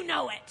if you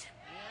know it.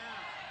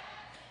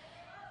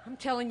 I'm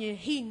telling you,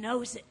 he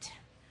knows it.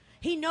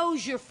 He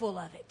knows you're full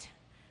of it.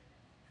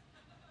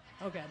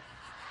 Okay.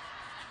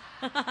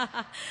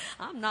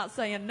 I'm not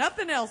saying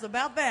nothing else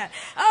about that.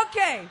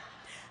 Okay.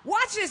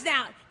 Watch this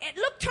now.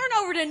 Turn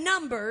over to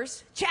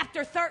Numbers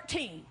chapter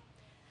 13.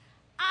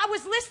 I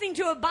was listening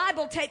to a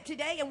Bible tape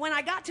today, and when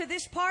I got to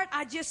this part,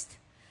 I just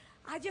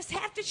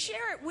have to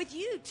share it with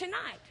you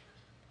tonight.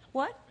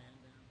 What?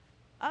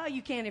 Oh,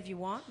 you can if you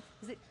want.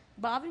 Is it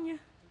bothering you?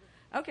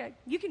 Okay,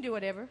 you can do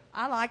whatever.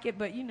 I like it,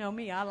 but you know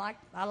me, I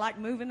like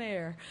moving the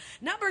air.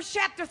 Numbers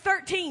chapter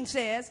 13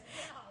 says,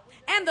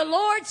 and the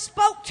Lord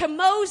spoke to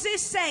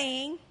Moses,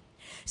 saying,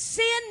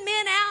 send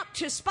men out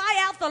to spy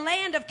out the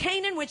land of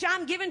Canaan, which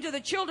I'm giving to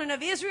the children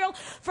of Israel.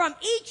 From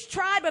each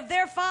tribe of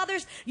their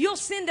fathers, you'll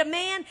send a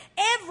man,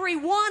 every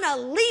one a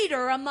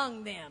leader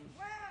among them.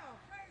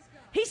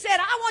 He said,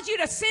 I want you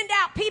to send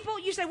out people.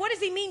 You say, what does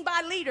he mean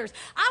by leaders?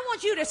 I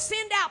want you to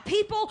send out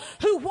people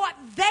who what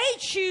they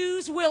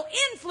choose will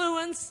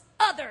influence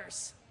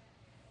others.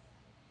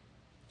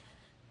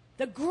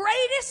 The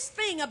greatest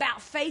thing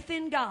about faith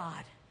in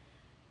God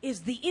is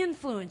the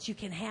influence you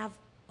can have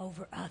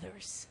over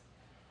others.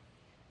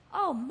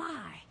 Oh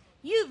my,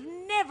 you've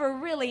never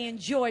really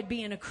enjoyed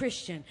being a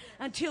Christian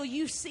until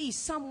you see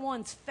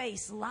someone's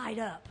face light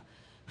up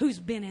who's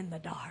been in the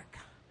dark.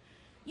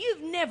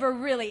 You've never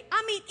really,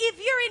 if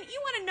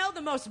you want to know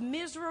the most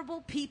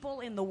miserable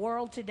people in the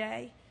world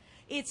today,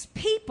 it's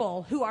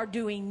people who are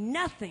doing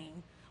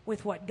nothing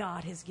with what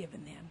God has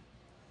given them.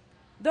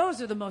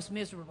 Those are the most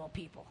miserable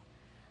people.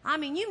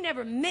 You've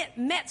never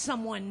met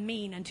someone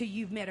mean until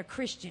you've met a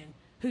Christian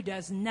who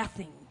does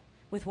nothing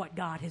with what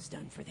God has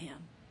done for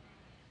them.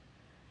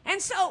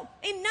 And so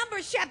in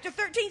Numbers chapter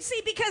 13,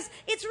 see, because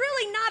it's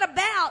really not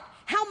about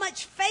how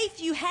much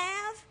faith you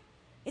have,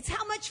 it's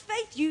how much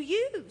faith you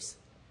use.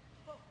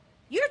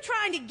 You're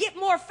trying to get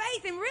more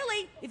faith, and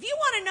really, if you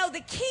want to know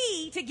the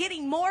key to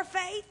getting more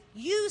faith,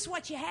 use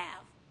what you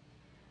have.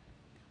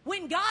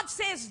 When God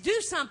says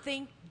do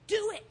something,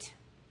 do it.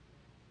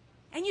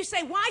 And you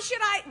say, why should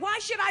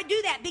I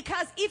do that?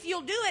 Because if you'll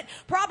do it,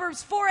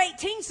 Proverbs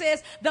 4:18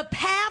 says, the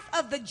path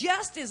of the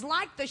just is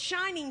like the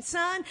shining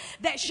sun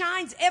that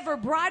shines ever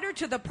brighter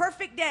to the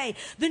perfect day.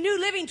 The New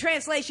Living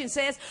Translation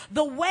says,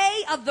 the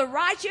way of the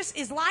righteous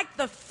is like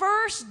the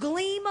first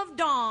gleam of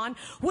dawn,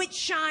 which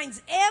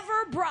shines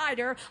ever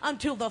brighter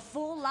until the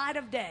full light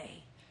of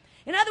day.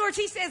 In other words,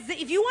 he says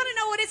that if you want to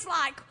know what it's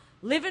like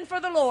living for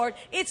the Lord,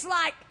 it's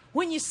like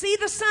when you see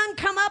the sun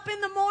come up in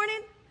the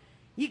morning.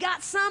 You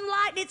got some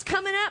light and it's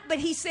coming up, but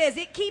he says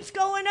it keeps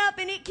going up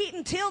and it keeps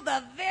until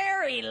the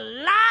very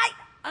light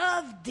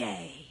of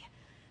day.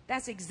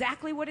 That's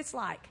exactly what it's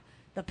like,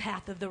 the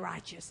path of the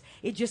righteous.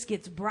 It just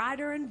gets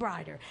brighter and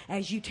brighter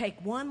as you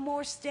take one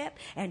more step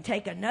and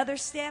take another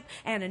step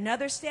and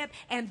another step.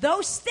 And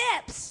those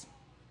steps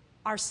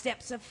are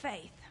steps of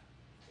faith.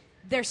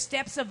 They're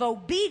steps of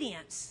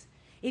obedience.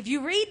 If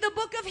you read the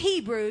book of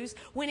Hebrews,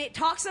 when it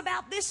talks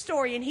about this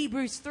story in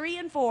Hebrews 3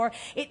 and 4,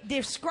 it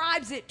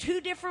describes it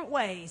two different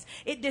ways.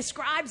 It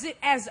describes it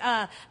as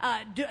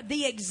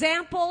the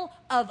example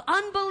of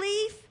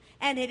unbelief,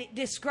 and it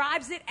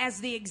describes it as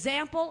the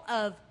example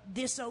of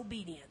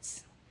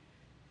disobedience.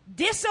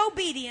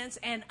 Disobedience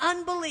and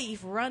unbelief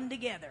run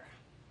together.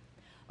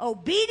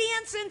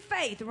 Obedience and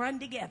faith run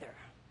together.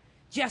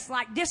 Just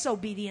like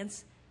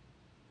disobedience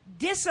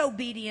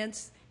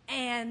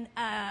and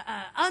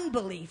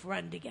unbelief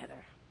run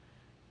together.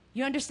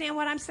 You understand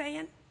what I'm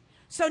saying?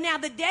 So now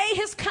the day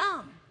has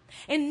come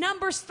in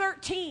Numbers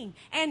 13,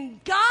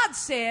 and God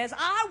says,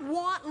 I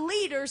want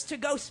leaders to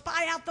go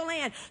spy out the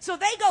land. So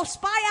they go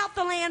spy out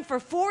the land for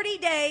 40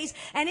 days,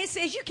 and it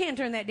says, you can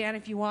turn that down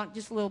if you want,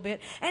 just a little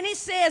bit. And it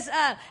says,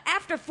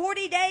 after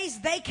 40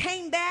 days, they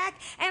came back,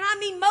 and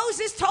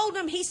Moses told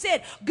them, he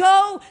said,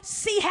 go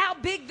see how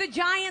big the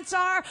giants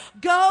are,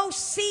 go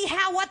see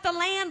what the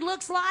land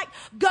looks like,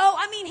 go.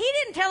 He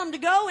didn't tell them to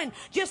go and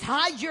just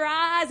hide your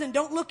eyes and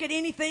don't look at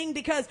anything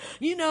because,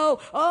 you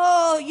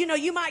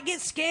might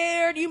get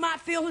scared, you might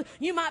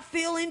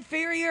feel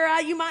inferior.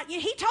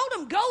 He told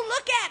them, go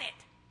look at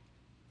it.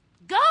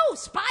 Go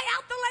spy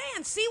out the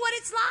land. See what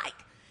it's like.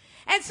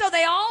 And so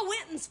they all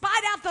went and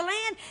spied out the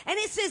land. And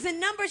it says in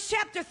Numbers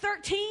chapter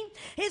 13,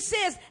 it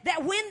says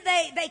that when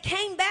they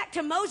came back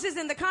to Moses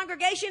and the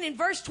congregation in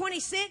verse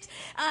 26,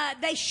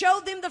 they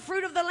showed them the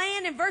fruit of the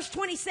land in verse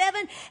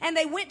 27. And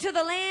they went to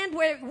the land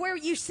where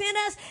you sent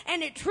us,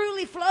 and it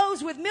truly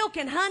flows with milk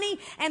and honey.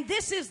 And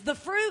this is the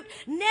fruit.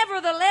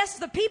 Nevertheless,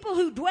 the people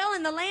who dwell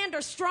in the land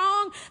are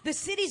strong. The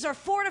cities are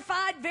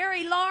fortified,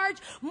 very large.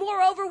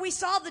 Moreover, we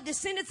saw the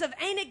descendants of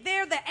Anak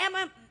there, the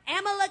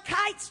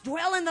Amalekites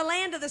dwell in the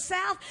land of the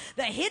south.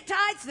 The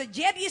Hittites, the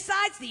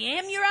Jebusites, the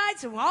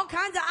Amorites, and all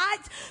kinds of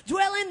ites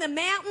dwell in the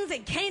mountains,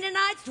 and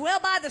Canaanites dwell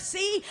by the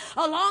sea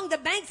along the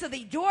banks of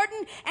the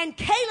Jordan. And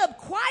Caleb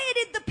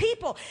quieted the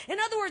people. In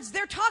other words,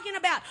 they're talking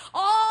about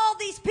all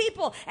these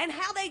people and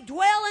how they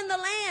dwell in the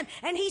land.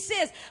 And he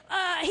says,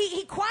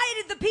 he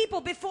quieted the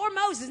people before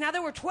Moses. Now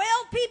there were 12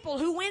 people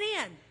who went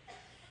in.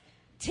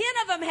 10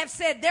 of them have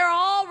said they're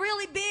all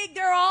really big,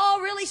 they're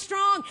all really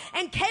strong.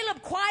 And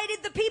Caleb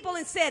quieted the people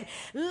and said,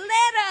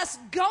 let us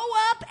go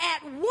up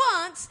at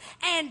once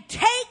and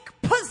take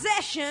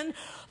possession,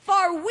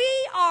 for we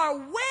are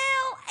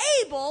well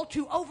able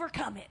to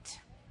overcome it.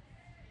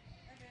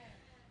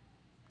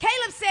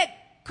 Caleb said,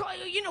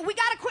 we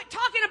got to quit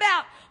talking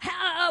about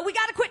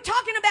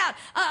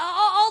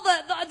all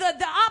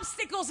the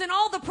obstacles and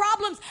all the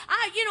problems.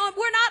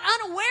 We're not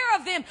unaware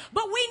of them,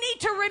 but we need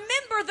to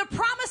remember the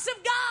promise of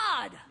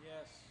God.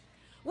 Yes.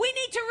 We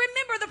need to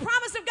remember the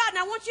promise of God. And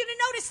I want you to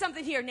notice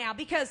something here now,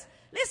 because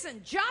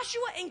listen,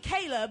 Joshua and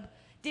Caleb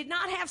did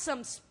not have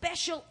some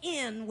special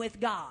in with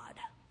God.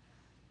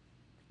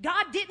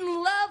 God didn't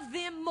love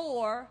them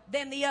more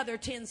than the other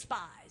 10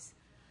 spies.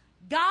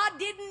 God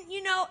didn't,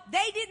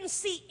 they didn't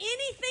see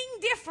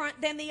anything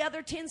different than the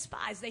other 10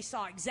 spies.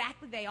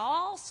 They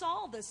all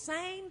saw the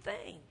same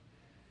thing.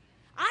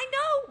 I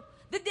know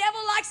the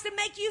devil likes to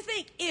make you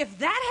think, if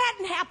that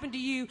hadn't happened to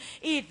you,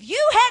 if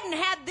you hadn't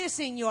had this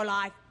in your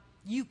life,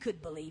 you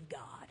could believe God.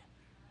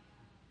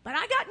 But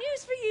I got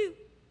news for you.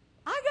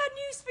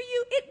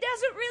 It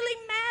doesn't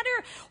really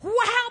matter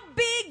how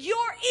big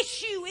your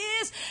issue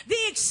is. The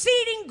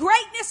exceeding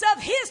greatness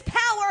of his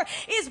power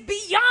is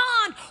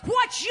beyond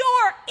what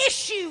your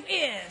issue is.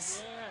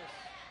 Yes.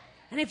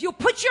 And if you'll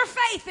put your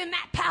faith in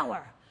that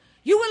power,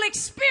 you will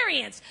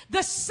experience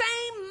the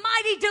same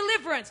mighty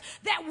deliverance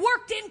that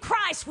worked in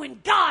Christ when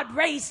God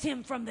raised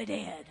him from the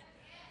dead.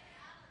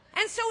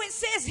 And so it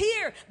says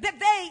here that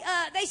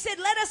they said,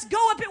 let us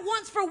go up at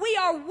once, for we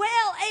are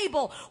well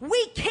able.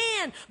 We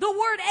can. The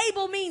word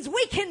able means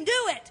we can do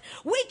it.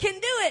 We can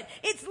do it.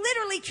 It's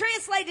literally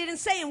translated and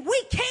saying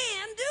we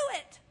can do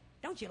it.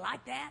 Don't you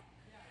like that?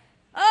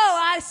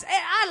 Oh,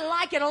 I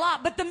like it a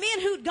lot. But the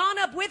men who'd gone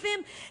up with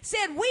him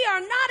said, we are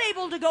not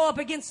able to go up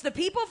against the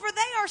people, for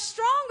they are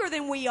stronger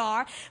than we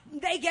are.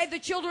 They gave the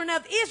children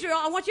of Israel,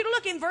 I want you to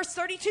look in verse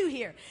 32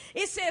 here.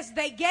 It says,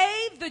 they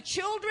gave the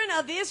children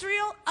of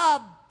Israel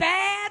a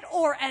bad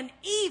or an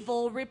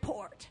evil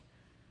report.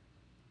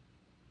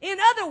 In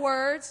other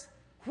words,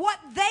 what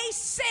they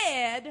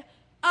said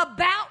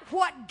about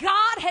what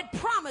God had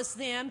promised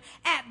them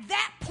at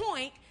that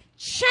point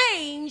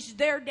changed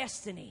their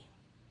destiny.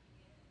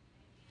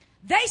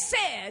 They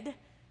said,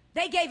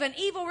 they gave an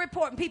evil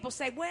report, and people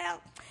say,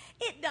 well,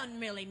 it doesn't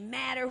really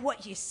matter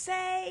what you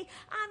say.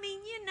 I mean,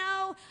 you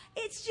know,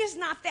 it's just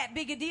not that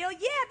big a deal. Yeah,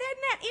 isn't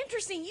that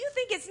interesting? You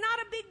think it's not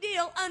a big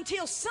deal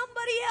until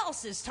somebody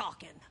else is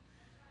talking.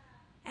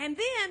 And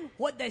then,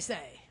 what'd they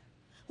say?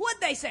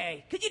 What'd they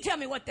say? Could you tell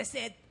me what they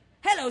said?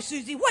 Hello,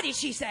 Susie, what did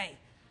she say?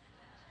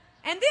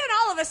 And then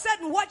all of a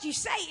sudden, what you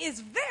say is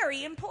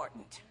very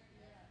important.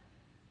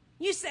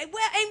 You say,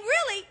 well, and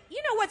really,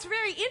 you know what's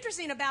very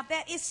interesting about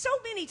that is so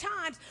many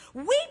times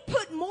we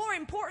put more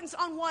importance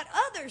on what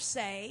others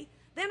say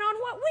than on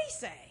what we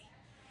say.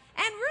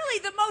 And really,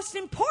 the most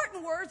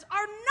important words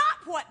are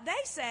not what they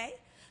say.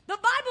 The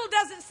Bible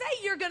doesn't say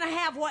you're going to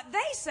have what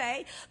they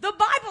say. The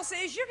Bible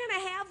says you're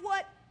going to have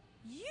what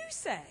you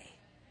say.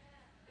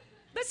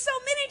 But so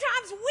many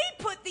times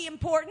we put the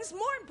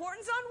more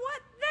importance on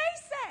what they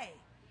say.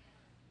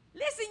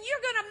 Listen,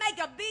 you're going to make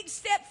a big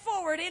step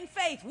forward in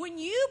faith when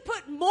you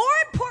put more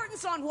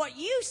importance on what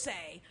you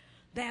say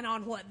than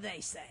on what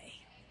they say.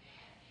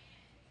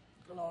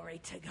 Glory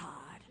to God.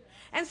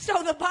 And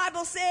so the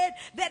Bible said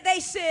that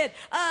they said,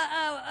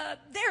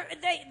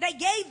 they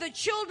gave the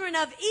children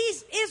of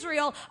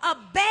Israel a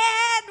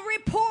bad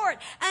report,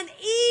 an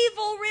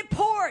evil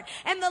report.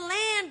 And the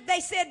land, they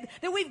said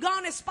that we've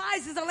gone as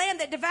spies, is a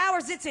land that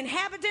devours its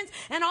inhabitants.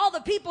 And all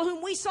the people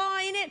whom we saw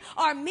in it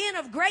are men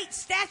of great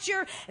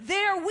stature.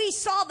 There we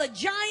saw the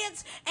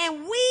giants,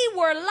 and we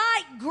were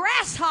like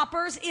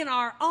grasshoppers in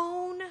our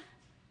own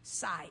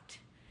sight.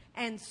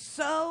 And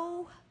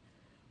so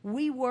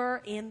we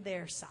were in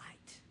their sight.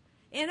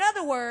 In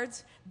other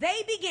words,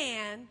 they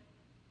began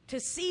to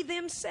see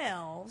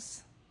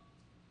themselves.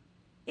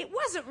 It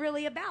wasn't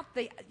really about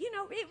it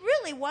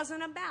really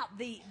wasn't about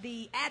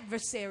the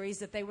adversaries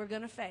that they were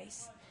going to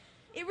face.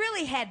 It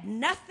really had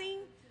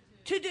nothing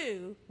to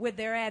do with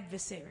their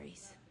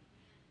adversaries.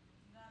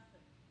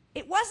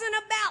 It wasn't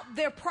about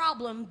their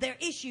problem, their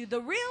issue.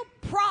 The real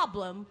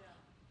problem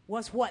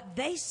was what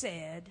they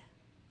said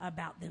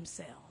about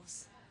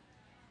themselves.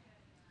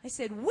 They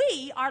said,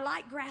 we are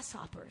like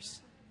grasshoppers.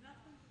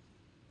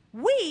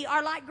 We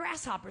are like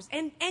grasshoppers.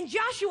 And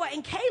Joshua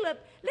and Caleb,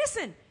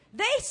 listen,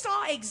 they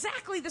saw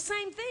exactly the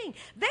same thing.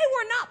 They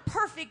were not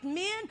perfect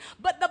men,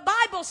 but the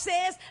Bible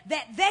says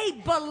that they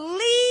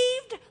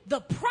believed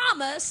the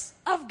promise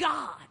of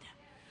God.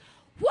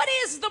 What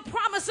is the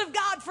promise of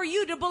God for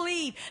you to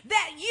believe?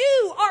 That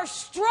you are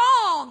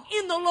strong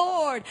in the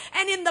Lord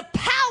and in the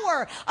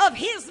power of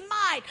His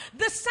might.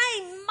 The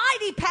same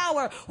mighty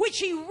power which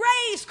He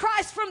raised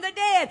Christ from the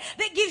dead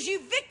that gives you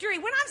victory.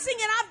 When I'm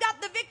singing, I've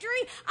got the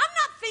victory, I'm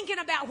not thinking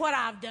about what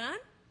I've done.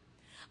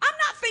 I'm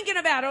not thinking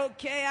about,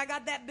 okay, I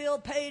got that bill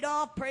paid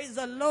off. Praise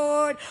the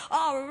Lord.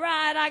 All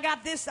right, I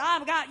got this.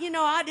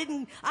 I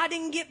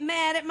didn't get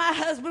mad at my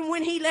husband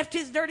when he left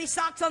his dirty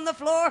socks on the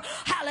floor.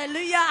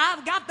 Hallelujah,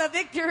 I've got the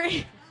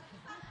victory.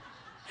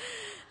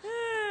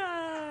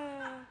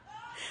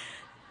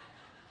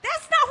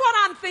 That's not what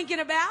I'm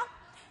thinking about.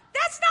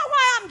 That's not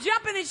why I'm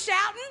jumping and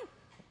shouting.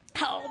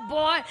 Oh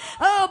boy,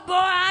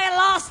 I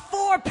lost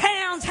 4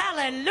 pounds.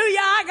 Hallelujah,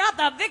 I got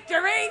the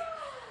victory.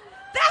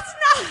 That's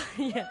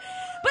not... Yeah.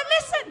 But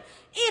listen,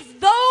 if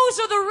those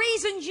are the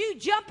reasons you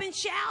jump and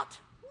shout,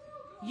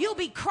 you'll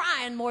be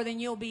crying more than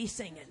you'll be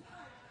singing.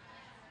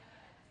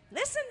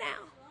 Listen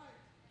now.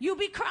 You'll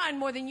be crying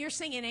more than you're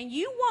singing. And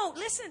you won't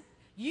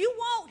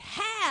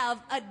have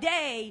a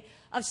day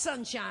of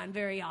sunshine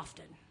very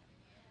often.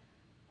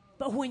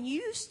 But when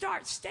you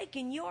start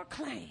staking your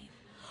claim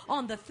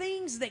on the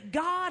things that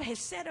God has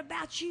said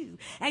about you,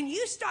 and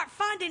you start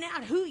finding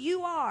out who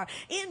you are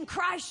in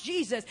Christ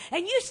Jesus,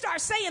 and you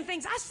start saying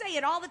things, I say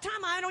it all the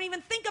time, I don't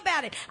even think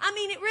about it. I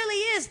mean, it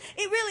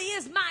really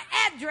is my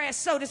address,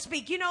 so to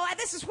speak. You know,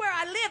 this is where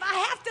I live. I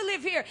have to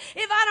live here.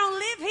 If I don't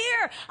live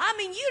here, I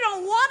mean, you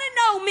don't want to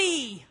know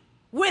me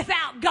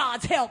without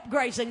God's help,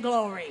 grace, and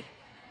glory.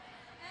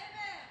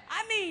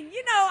 I mean,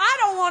 I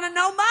don't want to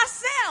know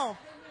myself.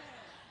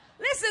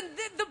 Listen,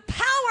 the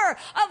power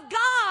of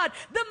God,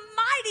 the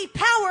mighty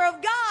power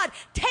of God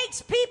takes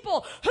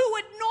people who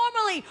would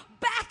normally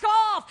back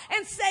off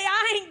and say,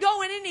 I ain't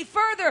going any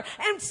further,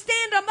 and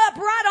stand them up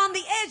right on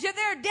the edge of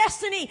their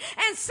destiny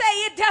and say,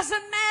 it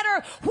doesn't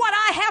matter what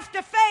I have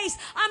to face.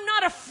 I'm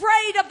not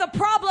afraid of the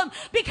problem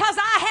because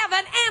I have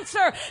an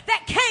answer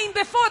that came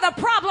before the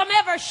problem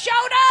ever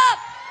showed up.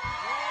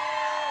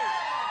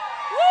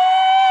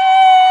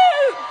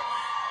 Woo!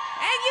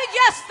 And you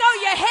just throw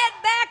your head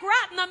back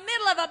right in the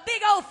middle of a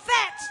big old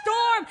fat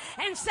storm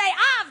and say,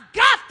 I've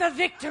got the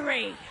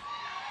victory.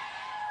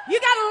 You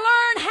got to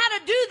learn how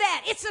to do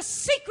that. It's a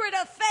secret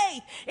of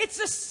faith. It's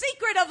a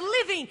secret of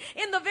living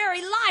in the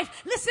very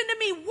life. Listen to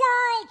me.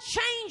 World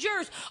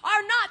changers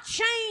are not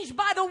changed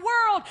by the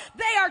world.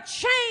 They are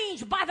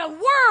changed by the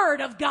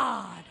Word of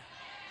God.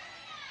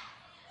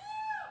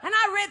 And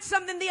I read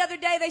something the other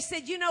day. They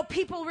said,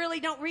 people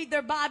really don't read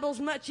their Bibles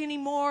much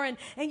anymore. And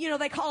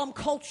they call them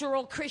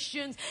cultural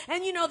Christians.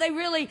 And, they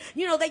really,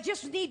 they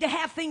just need to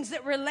have things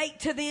that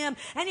relate to them.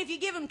 And if you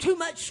give them too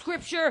much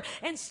scripture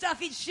and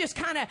stuff, it's just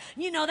kind of,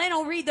 they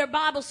don't read their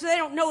Bible, so they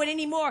don't know it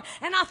anymore.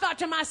 And I thought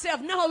to myself,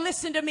 no,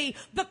 listen to me.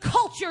 The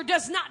culture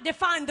does not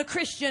define the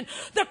Christian.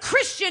 The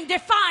Christian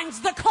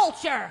defines the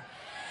culture.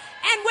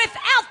 And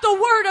without the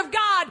Word of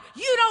God,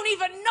 you don't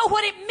even know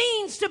what it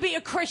means to be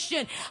a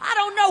Christian. I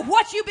don't know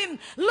what you've been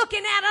looking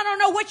at. I don't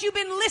know what you've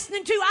been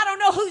listening to. I don't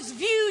know whose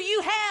view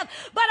you have.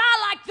 But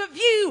I like the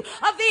view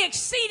of the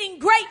exceeding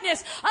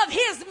greatness of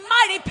His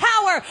mighty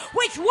power,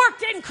 which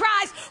worked in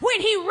Christ when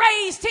He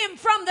raised Him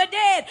from the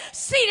dead,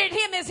 seated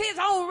Him as His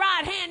own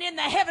right hand in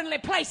the heavenly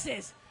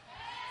places.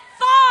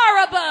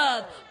 Far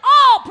above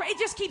all. It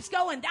just keeps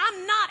going.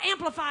 I'm not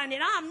amplifying it.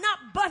 I'm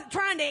not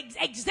trying to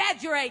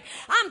exaggerate.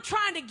 I'm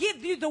trying to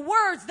give you the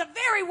words, the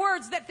very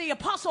words that the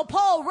Apostle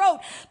Paul wrote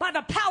by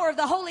the power of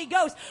the Holy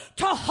Ghost,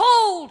 to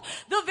hold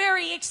the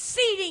very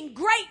exceeding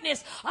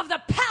greatness of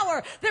the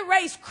power that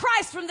raised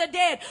Christ from the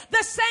dead,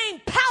 the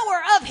same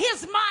power of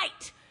His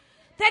might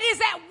that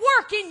is at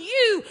work in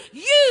you.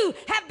 You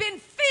have been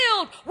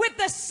filled with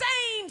the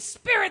same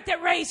Spirit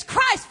that raised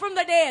Christ from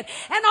the dead.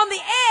 And on the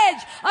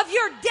edge of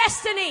your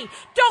destiny,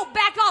 don't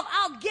back off.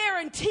 I'll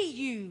guarantee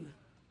you,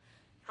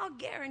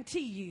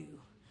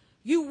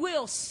 you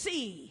will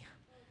see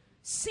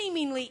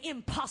seemingly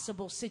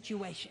impossible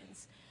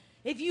situations.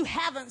 If you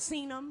haven't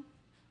seen them,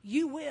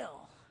 you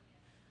will.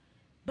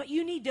 But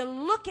you need to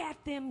look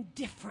at them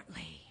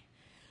differently.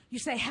 You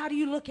say, how do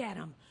you look at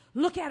them?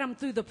 Look at them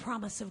through the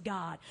promise of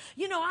God.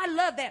 I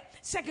love that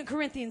 2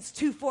 Corinthians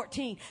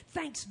 2:14.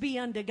 Thanks be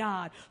unto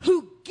God,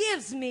 who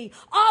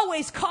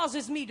always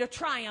causes me to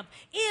triumph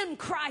in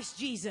Christ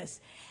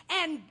Jesus.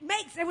 And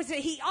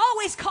He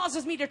always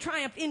causes me to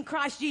triumph in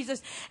Christ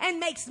Jesus and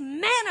makes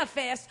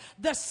manifest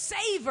the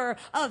savor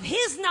of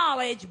His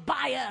knowledge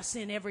by us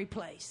in every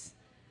place.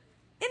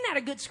 Isn't that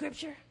a good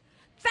scripture?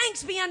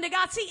 Thanks be unto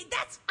God. See,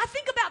 I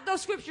think about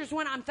those scriptures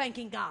when I'm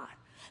thanking God.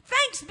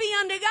 Thanks be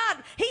unto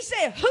God. He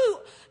said, who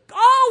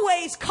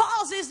always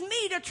causes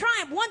me to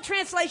triumph. One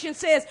translation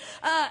says,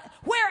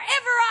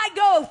 wherever I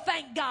go,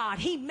 thank God,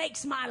 He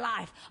makes my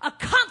life a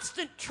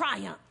constant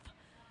triumph.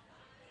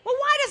 Well,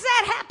 why does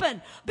that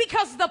happen?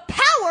 Because the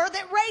power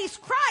that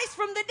raised Christ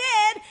from the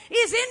dead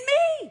is in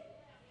me.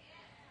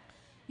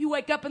 You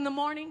wake up in the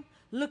morning,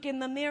 look in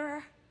the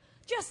mirror,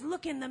 just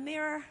look in the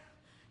mirror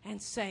and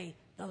say,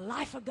 the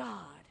life of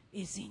God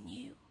is in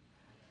you.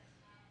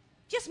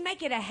 Just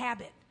make it a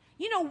habit.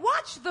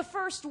 Watch the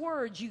first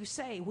words you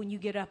say when you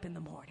get up in the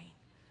morning.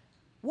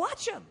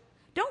 Watch them.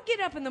 Don't get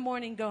up in the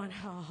morning going,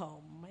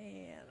 oh,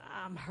 man,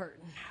 I'm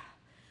hurting.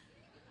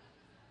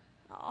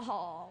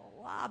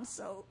 Oh, I'm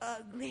so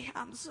ugly.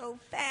 I'm so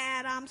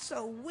fat. I'm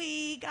so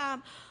weak.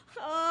 I'm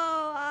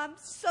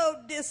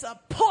so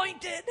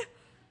disappointed.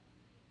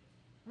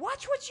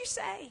 Watch what you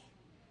say.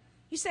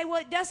 You say,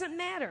 well, it doesn't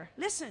matter.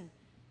 Listen,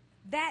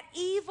 that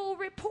evil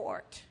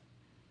report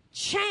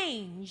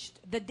changed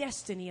the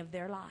destiny of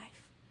their life.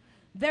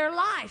 Their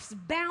life's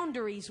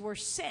boundaries were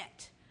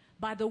set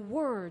by the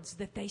words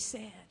that they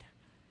said.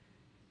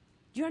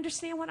 Do you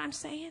understand what I'm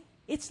saying?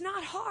 It's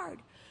not hard.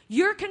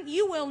 You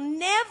will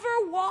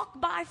never walk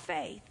by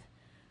faith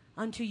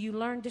until you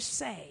learn to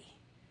say.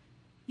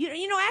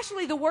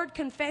 Actually the word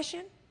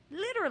confession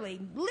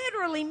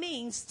literally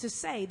means to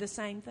say the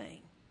same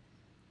thing.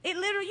 You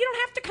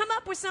don't have to come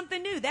up with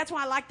something new. That's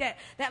why I like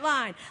that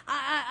line.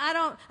 I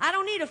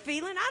don't need a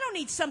feeling. I don't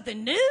need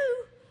something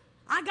new.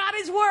 I got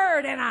His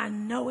Word, and I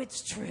know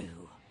it's true.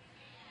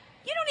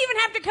 You don't even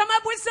have to come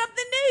up with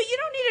something new. You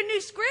don't need a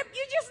new script.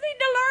 You just need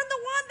to learn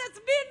the one that's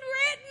been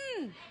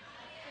written.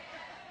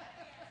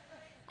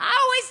 I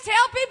always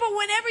tell people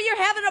whenever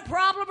you're having a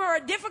problem or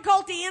a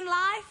difficulty in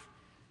life,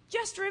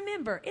 just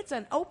remember, it's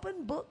an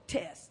open book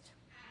test.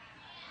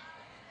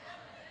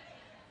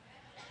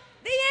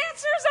 The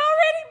answer's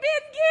already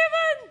been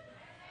given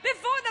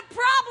before the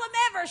problem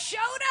ever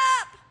showed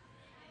up.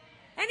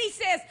 And He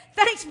says,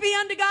 thanks be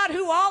unto God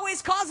who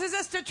always causes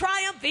us to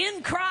triumph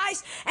in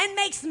Christ and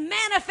makes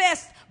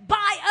manifest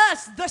by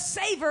us the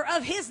savor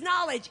of His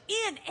knowledge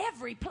in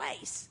every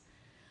place.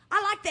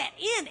 I like that,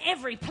 in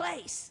every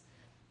place.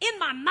 In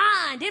my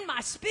mind, in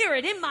my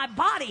spirit, in my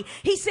body.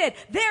 He said,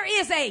 there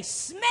is a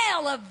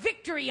smell of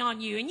victory on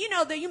you. And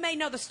you may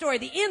know the story,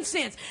 the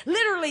incense.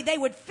 Literally, they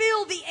would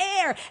fill the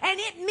air, and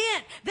it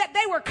meant that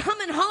they were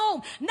coming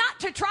home,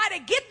 not to try to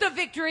get the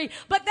victory,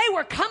 but they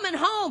were coming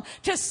home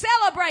to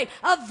celebrate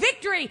a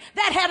victory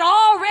that had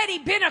already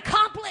been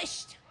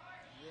accomplished.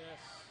 Yes.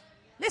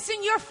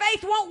 Listen, your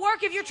faith won't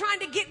work if you're trying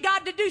to get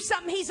God to do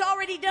something He's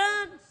already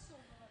done.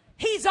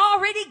 He's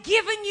already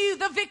given you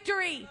the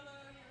victory.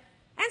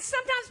 And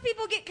sometimes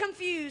people get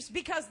confused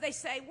because they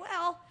say,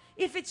 well,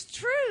 if it's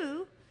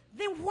true,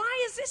 then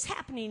why is this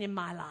happening in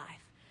my life?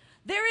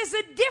 There is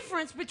a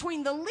difference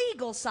between the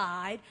legal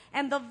side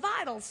and the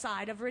vital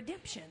side of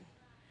redemption.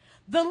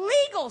 The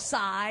legal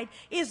side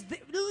is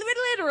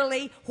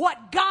literally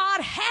what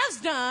God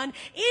has done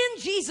in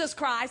Jesus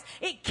Christ.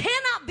 It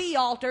cannot be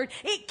altered.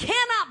 It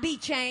cannot be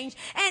changed.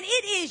 And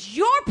it is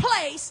your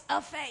place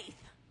of faith.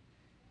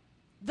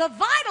 The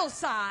vital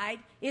side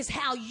is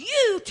how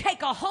you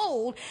take a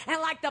hold and,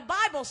 like the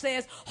Bible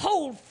says,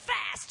 hold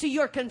fast to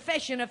your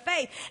confession of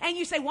faith. And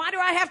you say, why do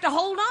I have to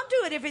hold on to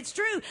it if it's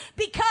true?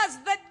 Because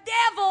the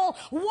devil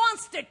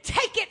wants to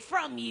take it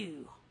from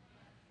you.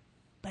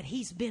 But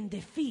he's been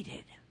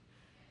defeated.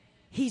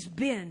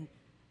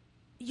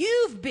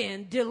 You've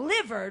been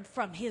delivered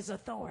from his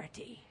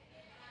authority.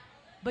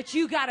 But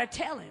you got to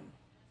tell him,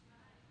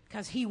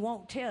 because he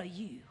won't tell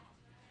you.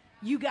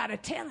 You got to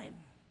tell him.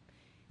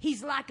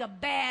 He's like a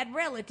bad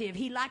relative.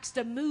 He likes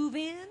to move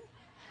in,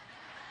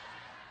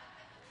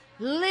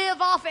 live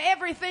off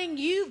everything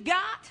you've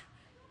got,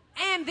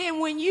 and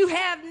then when you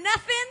have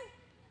nothing,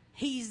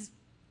 he's,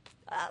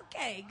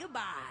 okay,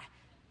 goodbye.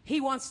 He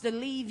wants to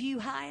leave you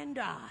high and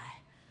dry.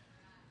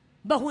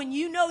 But when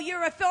you know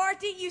your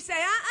authority, you say,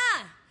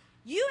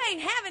 you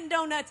ain't having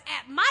donuts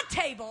at my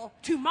table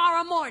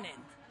tomorrow morning.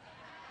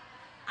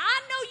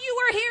 I know you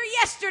were here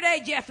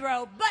yesterday,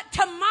 Jethro, but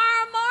tomorrow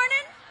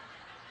morning,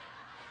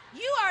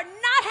 you are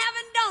not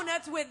having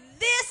donuts with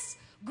this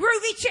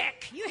groovy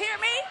chick. You hear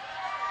me?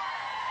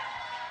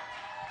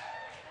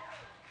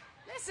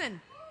 Listen,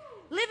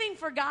 living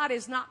for God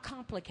is not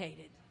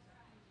complicated.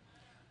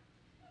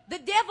 The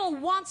devil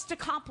wants to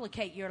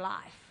complicate your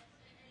life.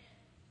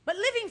 But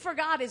living for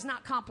God is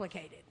not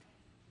complicated.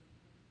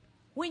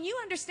 When you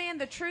understand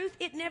the truth,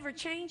 it never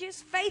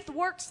changes. Faith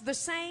works the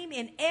same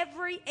in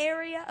every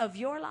area of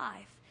your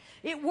life.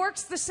 It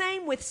works the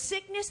same with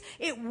sickness.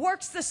 It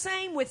works the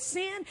same with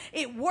sin.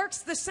 It works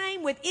the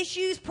same with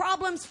issues,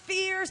 problems,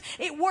 fears.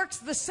 It works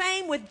the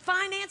same with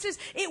finances.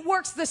 It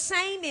works the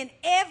same in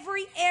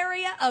every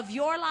area of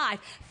your life.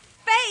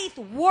 Faith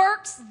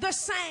works the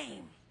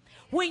same.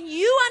 When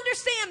you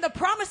understand the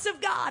promise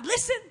of God,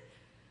 listen,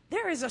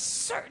 there is a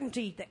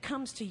certainty that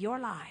comes to your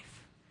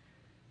life.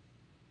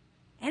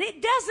 And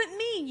it doesn't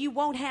mean you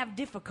won't have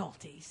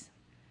difficulties,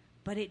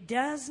 but it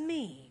does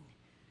mean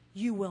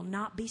you will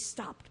not be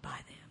stopped by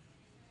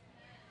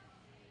them.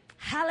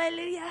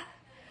 Hallelujah.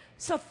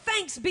 So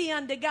thanks be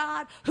unto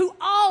God who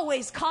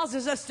always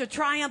causes us to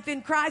triumph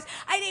in Christ.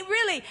 And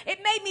it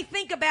made me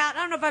think about, I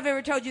don't know if I've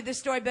ever told you this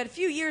story, but a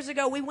few years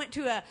ago we went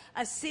to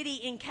a city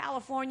in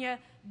California,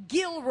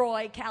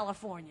 Gilroy,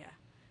 California.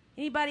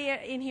 Anybody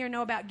in here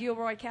know about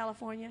Gilroy,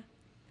 California?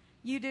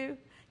 You do?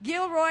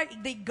 Gilroy,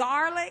 the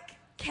garlic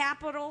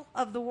capital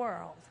of the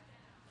world.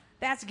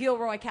 That's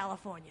Gilroy,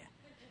 California.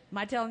 Am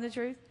I telling the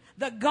truth?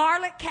 The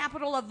garlic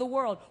capital of the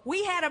world.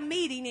 We had a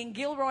meeting in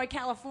Gilroy,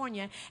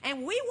 California,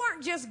 and we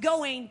weren't just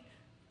going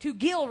to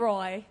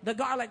Gilroy, the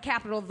garlic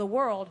capital of the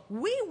world.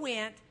 We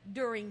went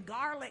during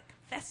Garlic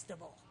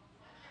Festival.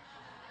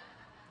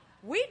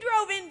 We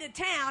drove into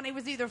town, it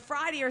was either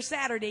Friday or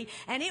Saturday,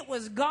 and it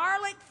was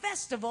Garlic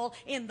Festival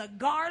in the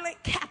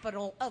garlic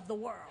capital of the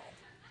world.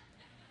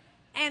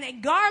 And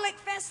at Garlic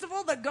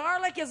Festival, the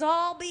garlic is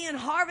all being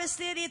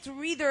harvested. It's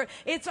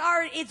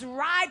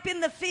ripe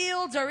in the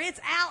fields, or it's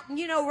out,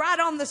 right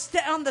on the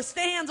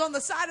stands on the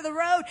side of the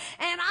road.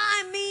 And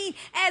I mean,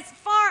 as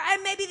far as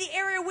maybe the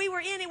area we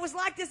were in, it was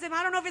like this. And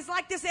I don't know if it's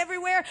like this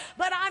everywhere,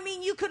 but I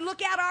mean, you could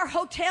look out our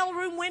hotel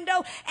room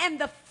window, and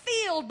the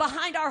field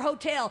behind our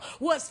hotel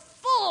was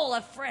full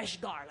of fresh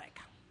garlic.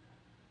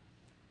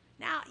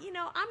 Now,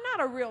 I'm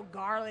not a real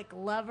garlic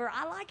lover.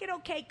 I like it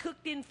okay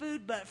cooked in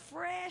food, but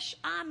fresh,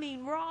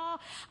 raw.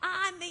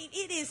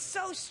 It is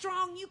so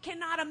strong you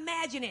cannot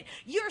imagine it.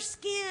 Your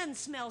skin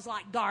smells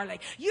like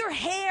garlic. Your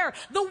hair,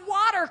 the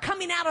water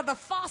coming out of the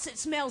faucet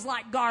smells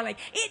like garlic.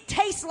 It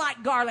tastes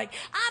like garlic.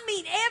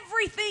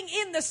 Everything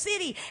in the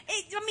city.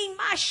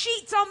 My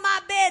sheets on my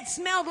bed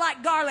smelled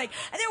like garlic.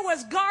 There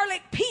was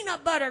garlic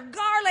peanut butter,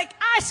 garlic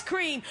ice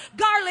cream,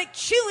 garlic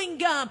chewing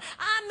gum.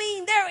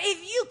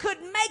 If you could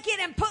make it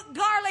and put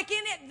garlic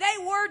in it, they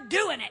were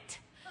doing it.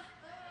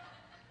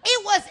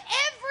 It was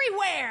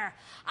everywhere.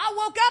 I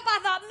woke up, I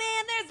thought,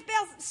 man,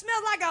 there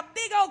smells like a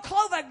big old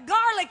clove of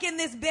garlic in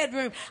this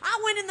bedroom. I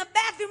went in the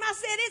bathroom, I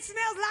said, it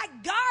smells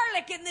like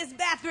garlic in this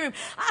bathroom.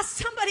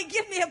 Somebody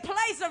give me a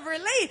place of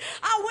relief.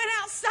 I went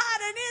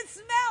outside and it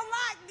smelled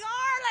like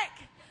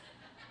garlic.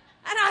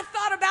 And I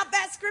thought about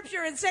that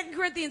scripture in 2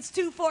 Corinthians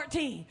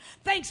 2:14.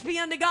 Thanks be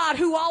unto God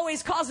who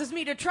always causes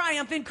me to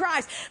triumph in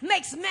Christ,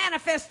 makes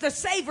manifest the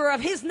savor of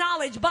his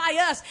knowledge by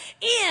us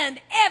in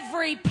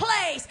every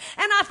place.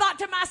 And I thought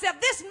to myself,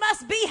 this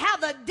must be how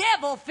the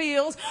devil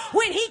feels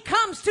when he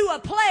comes to a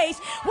place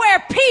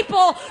where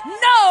people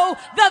know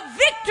the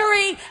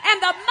victory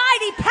and the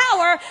mighty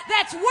power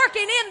that's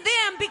working in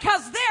them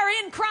because they're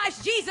in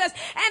Christ Jesus,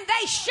 and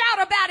they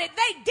shout about it,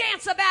 they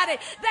dance about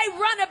it, they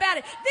run about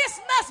it. This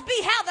must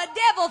be how the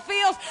devil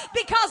feels,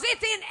 because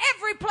it's in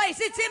every place.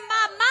 It's in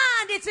my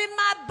mind, it's in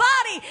my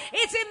body,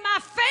 it's in my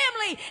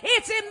family,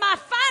 it's in my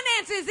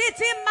finances,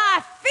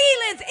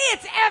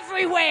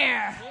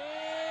 everywhere.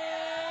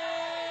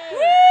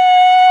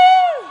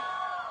 Woo!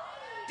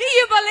 Do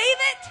you believe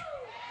it?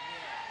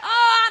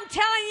 Oh, I'm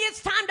telling you,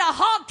 it's time to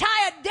hog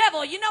tie a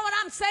devil. You know what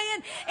I'm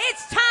saying?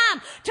 It's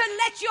time to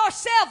let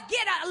yourself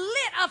get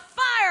lit a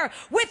fire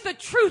with the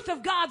truth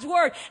of God's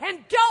word.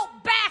 And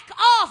don't back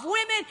off,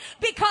 women,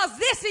 because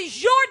this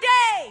is your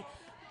day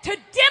to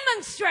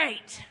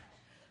demonstrate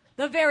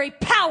the very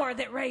power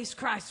that raised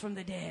Christ from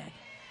the dead.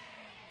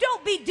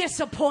 Don't be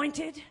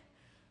disappointed.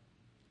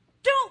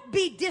 Don't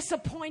be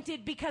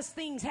disappointed because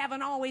things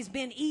haven't always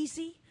been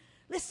easy.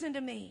 Listen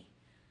to me.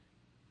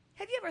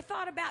 Have you ever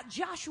thought about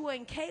Joshua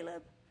and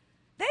Caleb?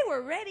 They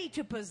were ready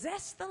to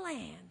possess the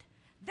land.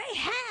 They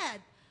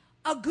had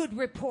a good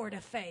report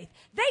of faith.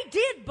 They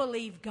did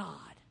believe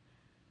God.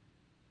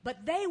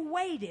 But they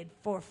waited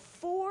for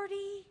 40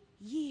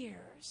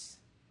 years.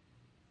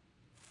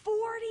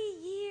 40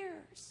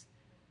 years.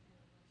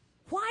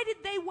 Why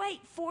did they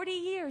wait 40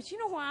 years? You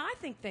know why I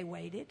think they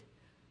waited?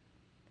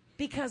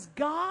 Because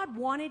God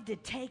wanted to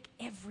take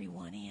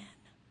everyone in.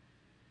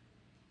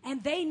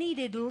 And they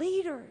needed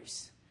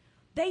leaders.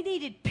 They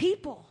needed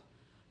people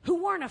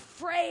who weren't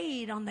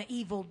afraid on the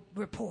evil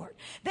report.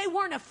 They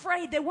weren't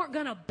afraid. They weren't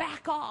going to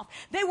back off.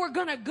 They were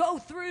going to go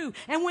through.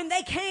 And when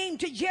they came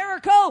to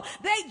Jericho,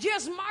 they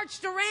just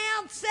marched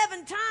around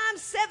 7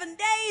 times, 7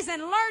 days,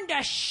 and learned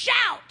to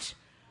shout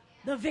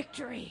the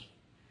victory.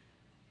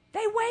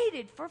 They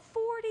waited for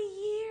 40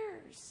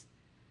 years.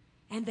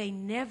 And they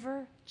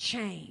never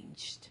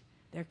changed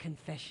their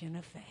confession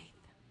of faith.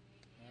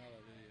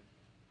 Hallelujah.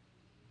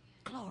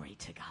 Glory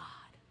to God.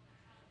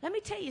 Let me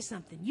tell you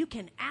something. You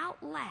can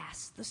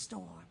outlast the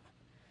storm.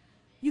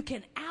 You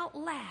can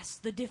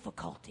outlast the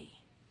difficulty.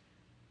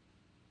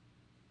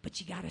 But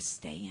you got to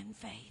stay in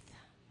faith.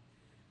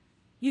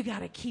 You got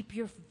to keep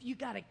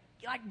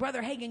like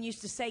Brother Hagin used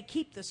to say,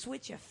 keep the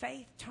switch of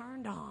faith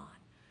turned on.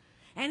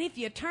 And if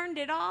you turned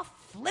it off,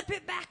 flip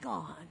it back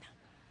on.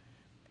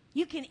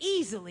 You can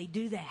easily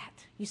do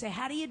that. You say,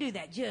 how do you do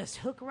that? Just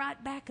hook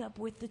right back up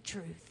with the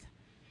truth.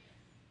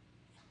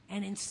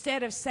 And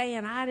instead of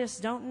saying, I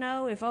just don't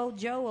know if old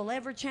Joe will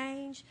ever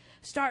change,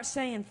 start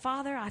saying,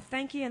 Father, I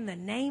thank you in the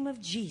name of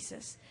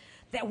Jesus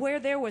that where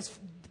there was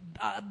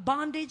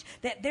bondage,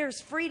 that there's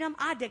freedom.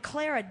 I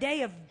declare a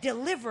day of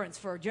deliverance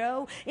for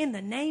Joe in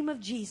the name of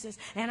Jesus.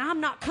 And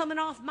I'm not coming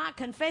off my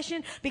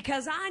confession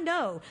because I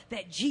know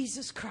that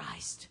Jesus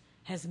Christ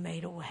has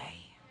made a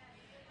way.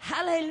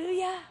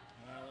 Hallelujah.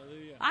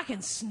 Hallelujah. I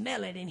can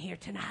smell it in here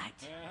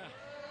tonight.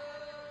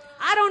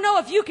 I don't know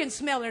if you can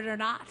smell it or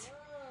not.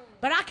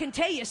 But I can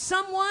tell you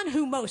someone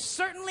who most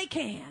certainly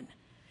can,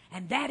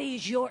 and that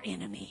is your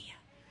enemy.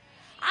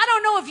 I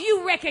don't know if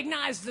you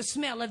recognize the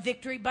smell of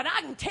victory, but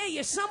I can tell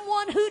you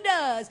someone who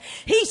does.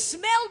 He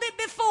smelled it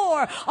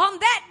before on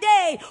that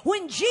day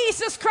when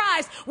Jesus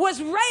Christ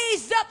was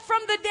raised up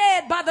from the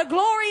dead by the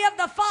glory of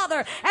the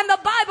Father. And the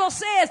Bible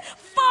says,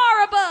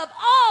 far above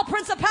all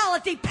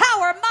principality,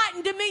 power, might,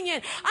 and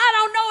dominion. I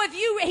don't know if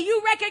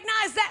you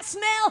recognize that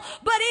smell,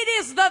 but it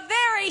is the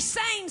very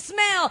same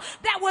smell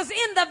that was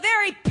in the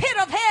very pit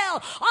of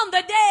hell on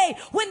the day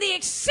when the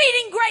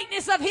exceeding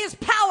greatness of his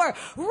power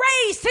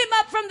raised him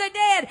up from the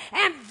dead.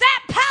 And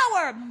that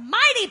power,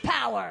 mighty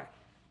power,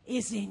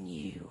 is in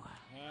you.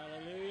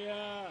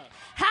 Hallelujah.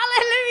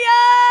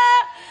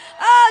 Hallelujah.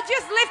 Oh,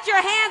 just lift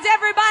your hands,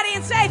 everybody,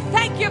 and say,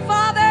 thank you,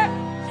 Father.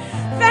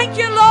 Thank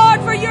you, Lord,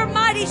 for your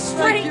mighty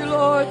strength. Thank you,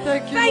 Lord.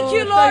 Thank you, Lord. Thank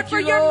you, Lord,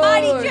 for your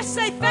mighty. Just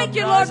say, thank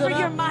you, Lord, for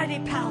your mighty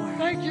power.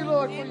 Thank you,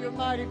 Lord, for your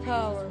mighty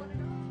power.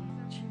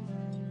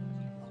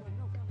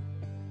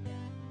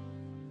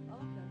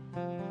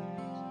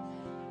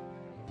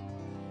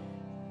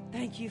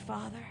 Thank you,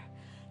 Father.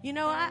 You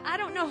know, I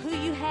don't know who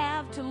you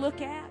have to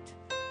look at.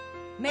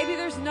 Maybe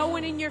there's no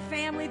one in your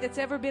family that's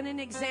ever been an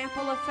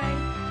example of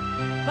faith.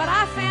 But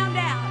I found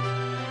out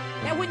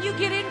that when you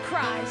get in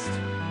Christ,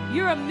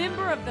 you're a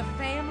member of the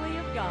family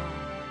of God.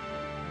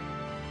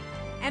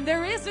 And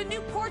there is a new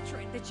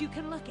portrait that you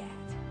can look at.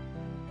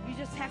 You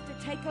just have to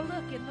take a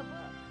look in the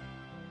book.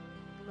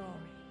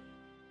 Glory.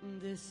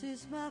 This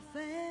is my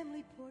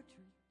family portrait.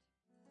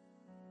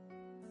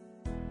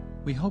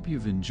 We hope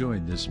you've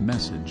enjoyed this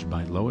message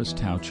by Lois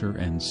Toucher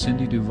and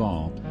Cindy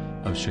Duvall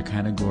of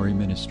Shekinah Glory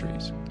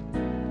Ministries.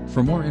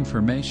 For more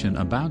information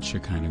about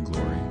Shekinah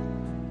Glory,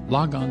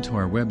 log on to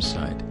our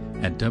website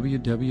at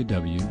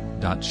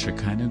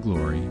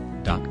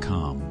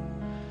www.shekinahglory.com.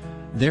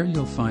 There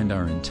you'll find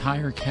our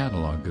entire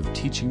catalog of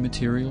teaching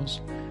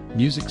materials,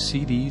 music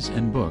CDs,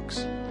 and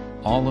books,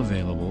 all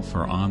available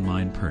for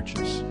online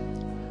purchase.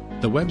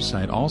 The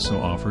website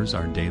also offers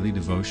our daily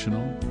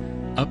devotional,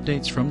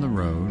 updates from the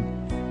road,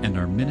 and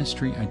our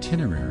ministry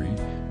itinerary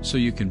so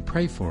you can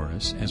pray for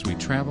us as we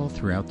travel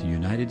throughout the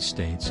United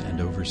States and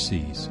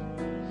overseas.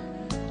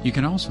 You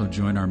can also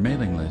join our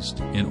mailing list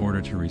in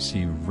order to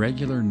receive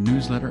regular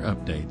newsletter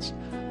updates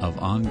of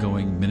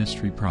ongoing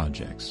ministry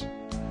projects.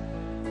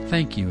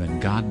 Thank you, and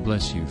God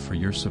bless you for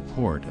your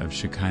support of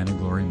Shekinah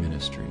Glory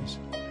Ministries.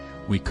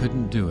 We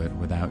couldn't do it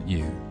without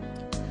you.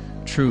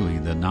 Truly,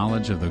 the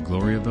knowledge of the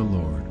glory of the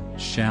Lord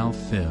shall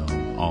fill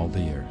all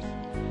the earth.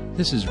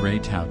 This is Ray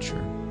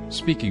Toucher,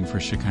 speaking for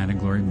Shekinah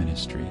Glory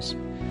Ministries.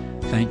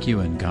 Thank you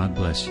and God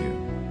bless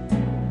you.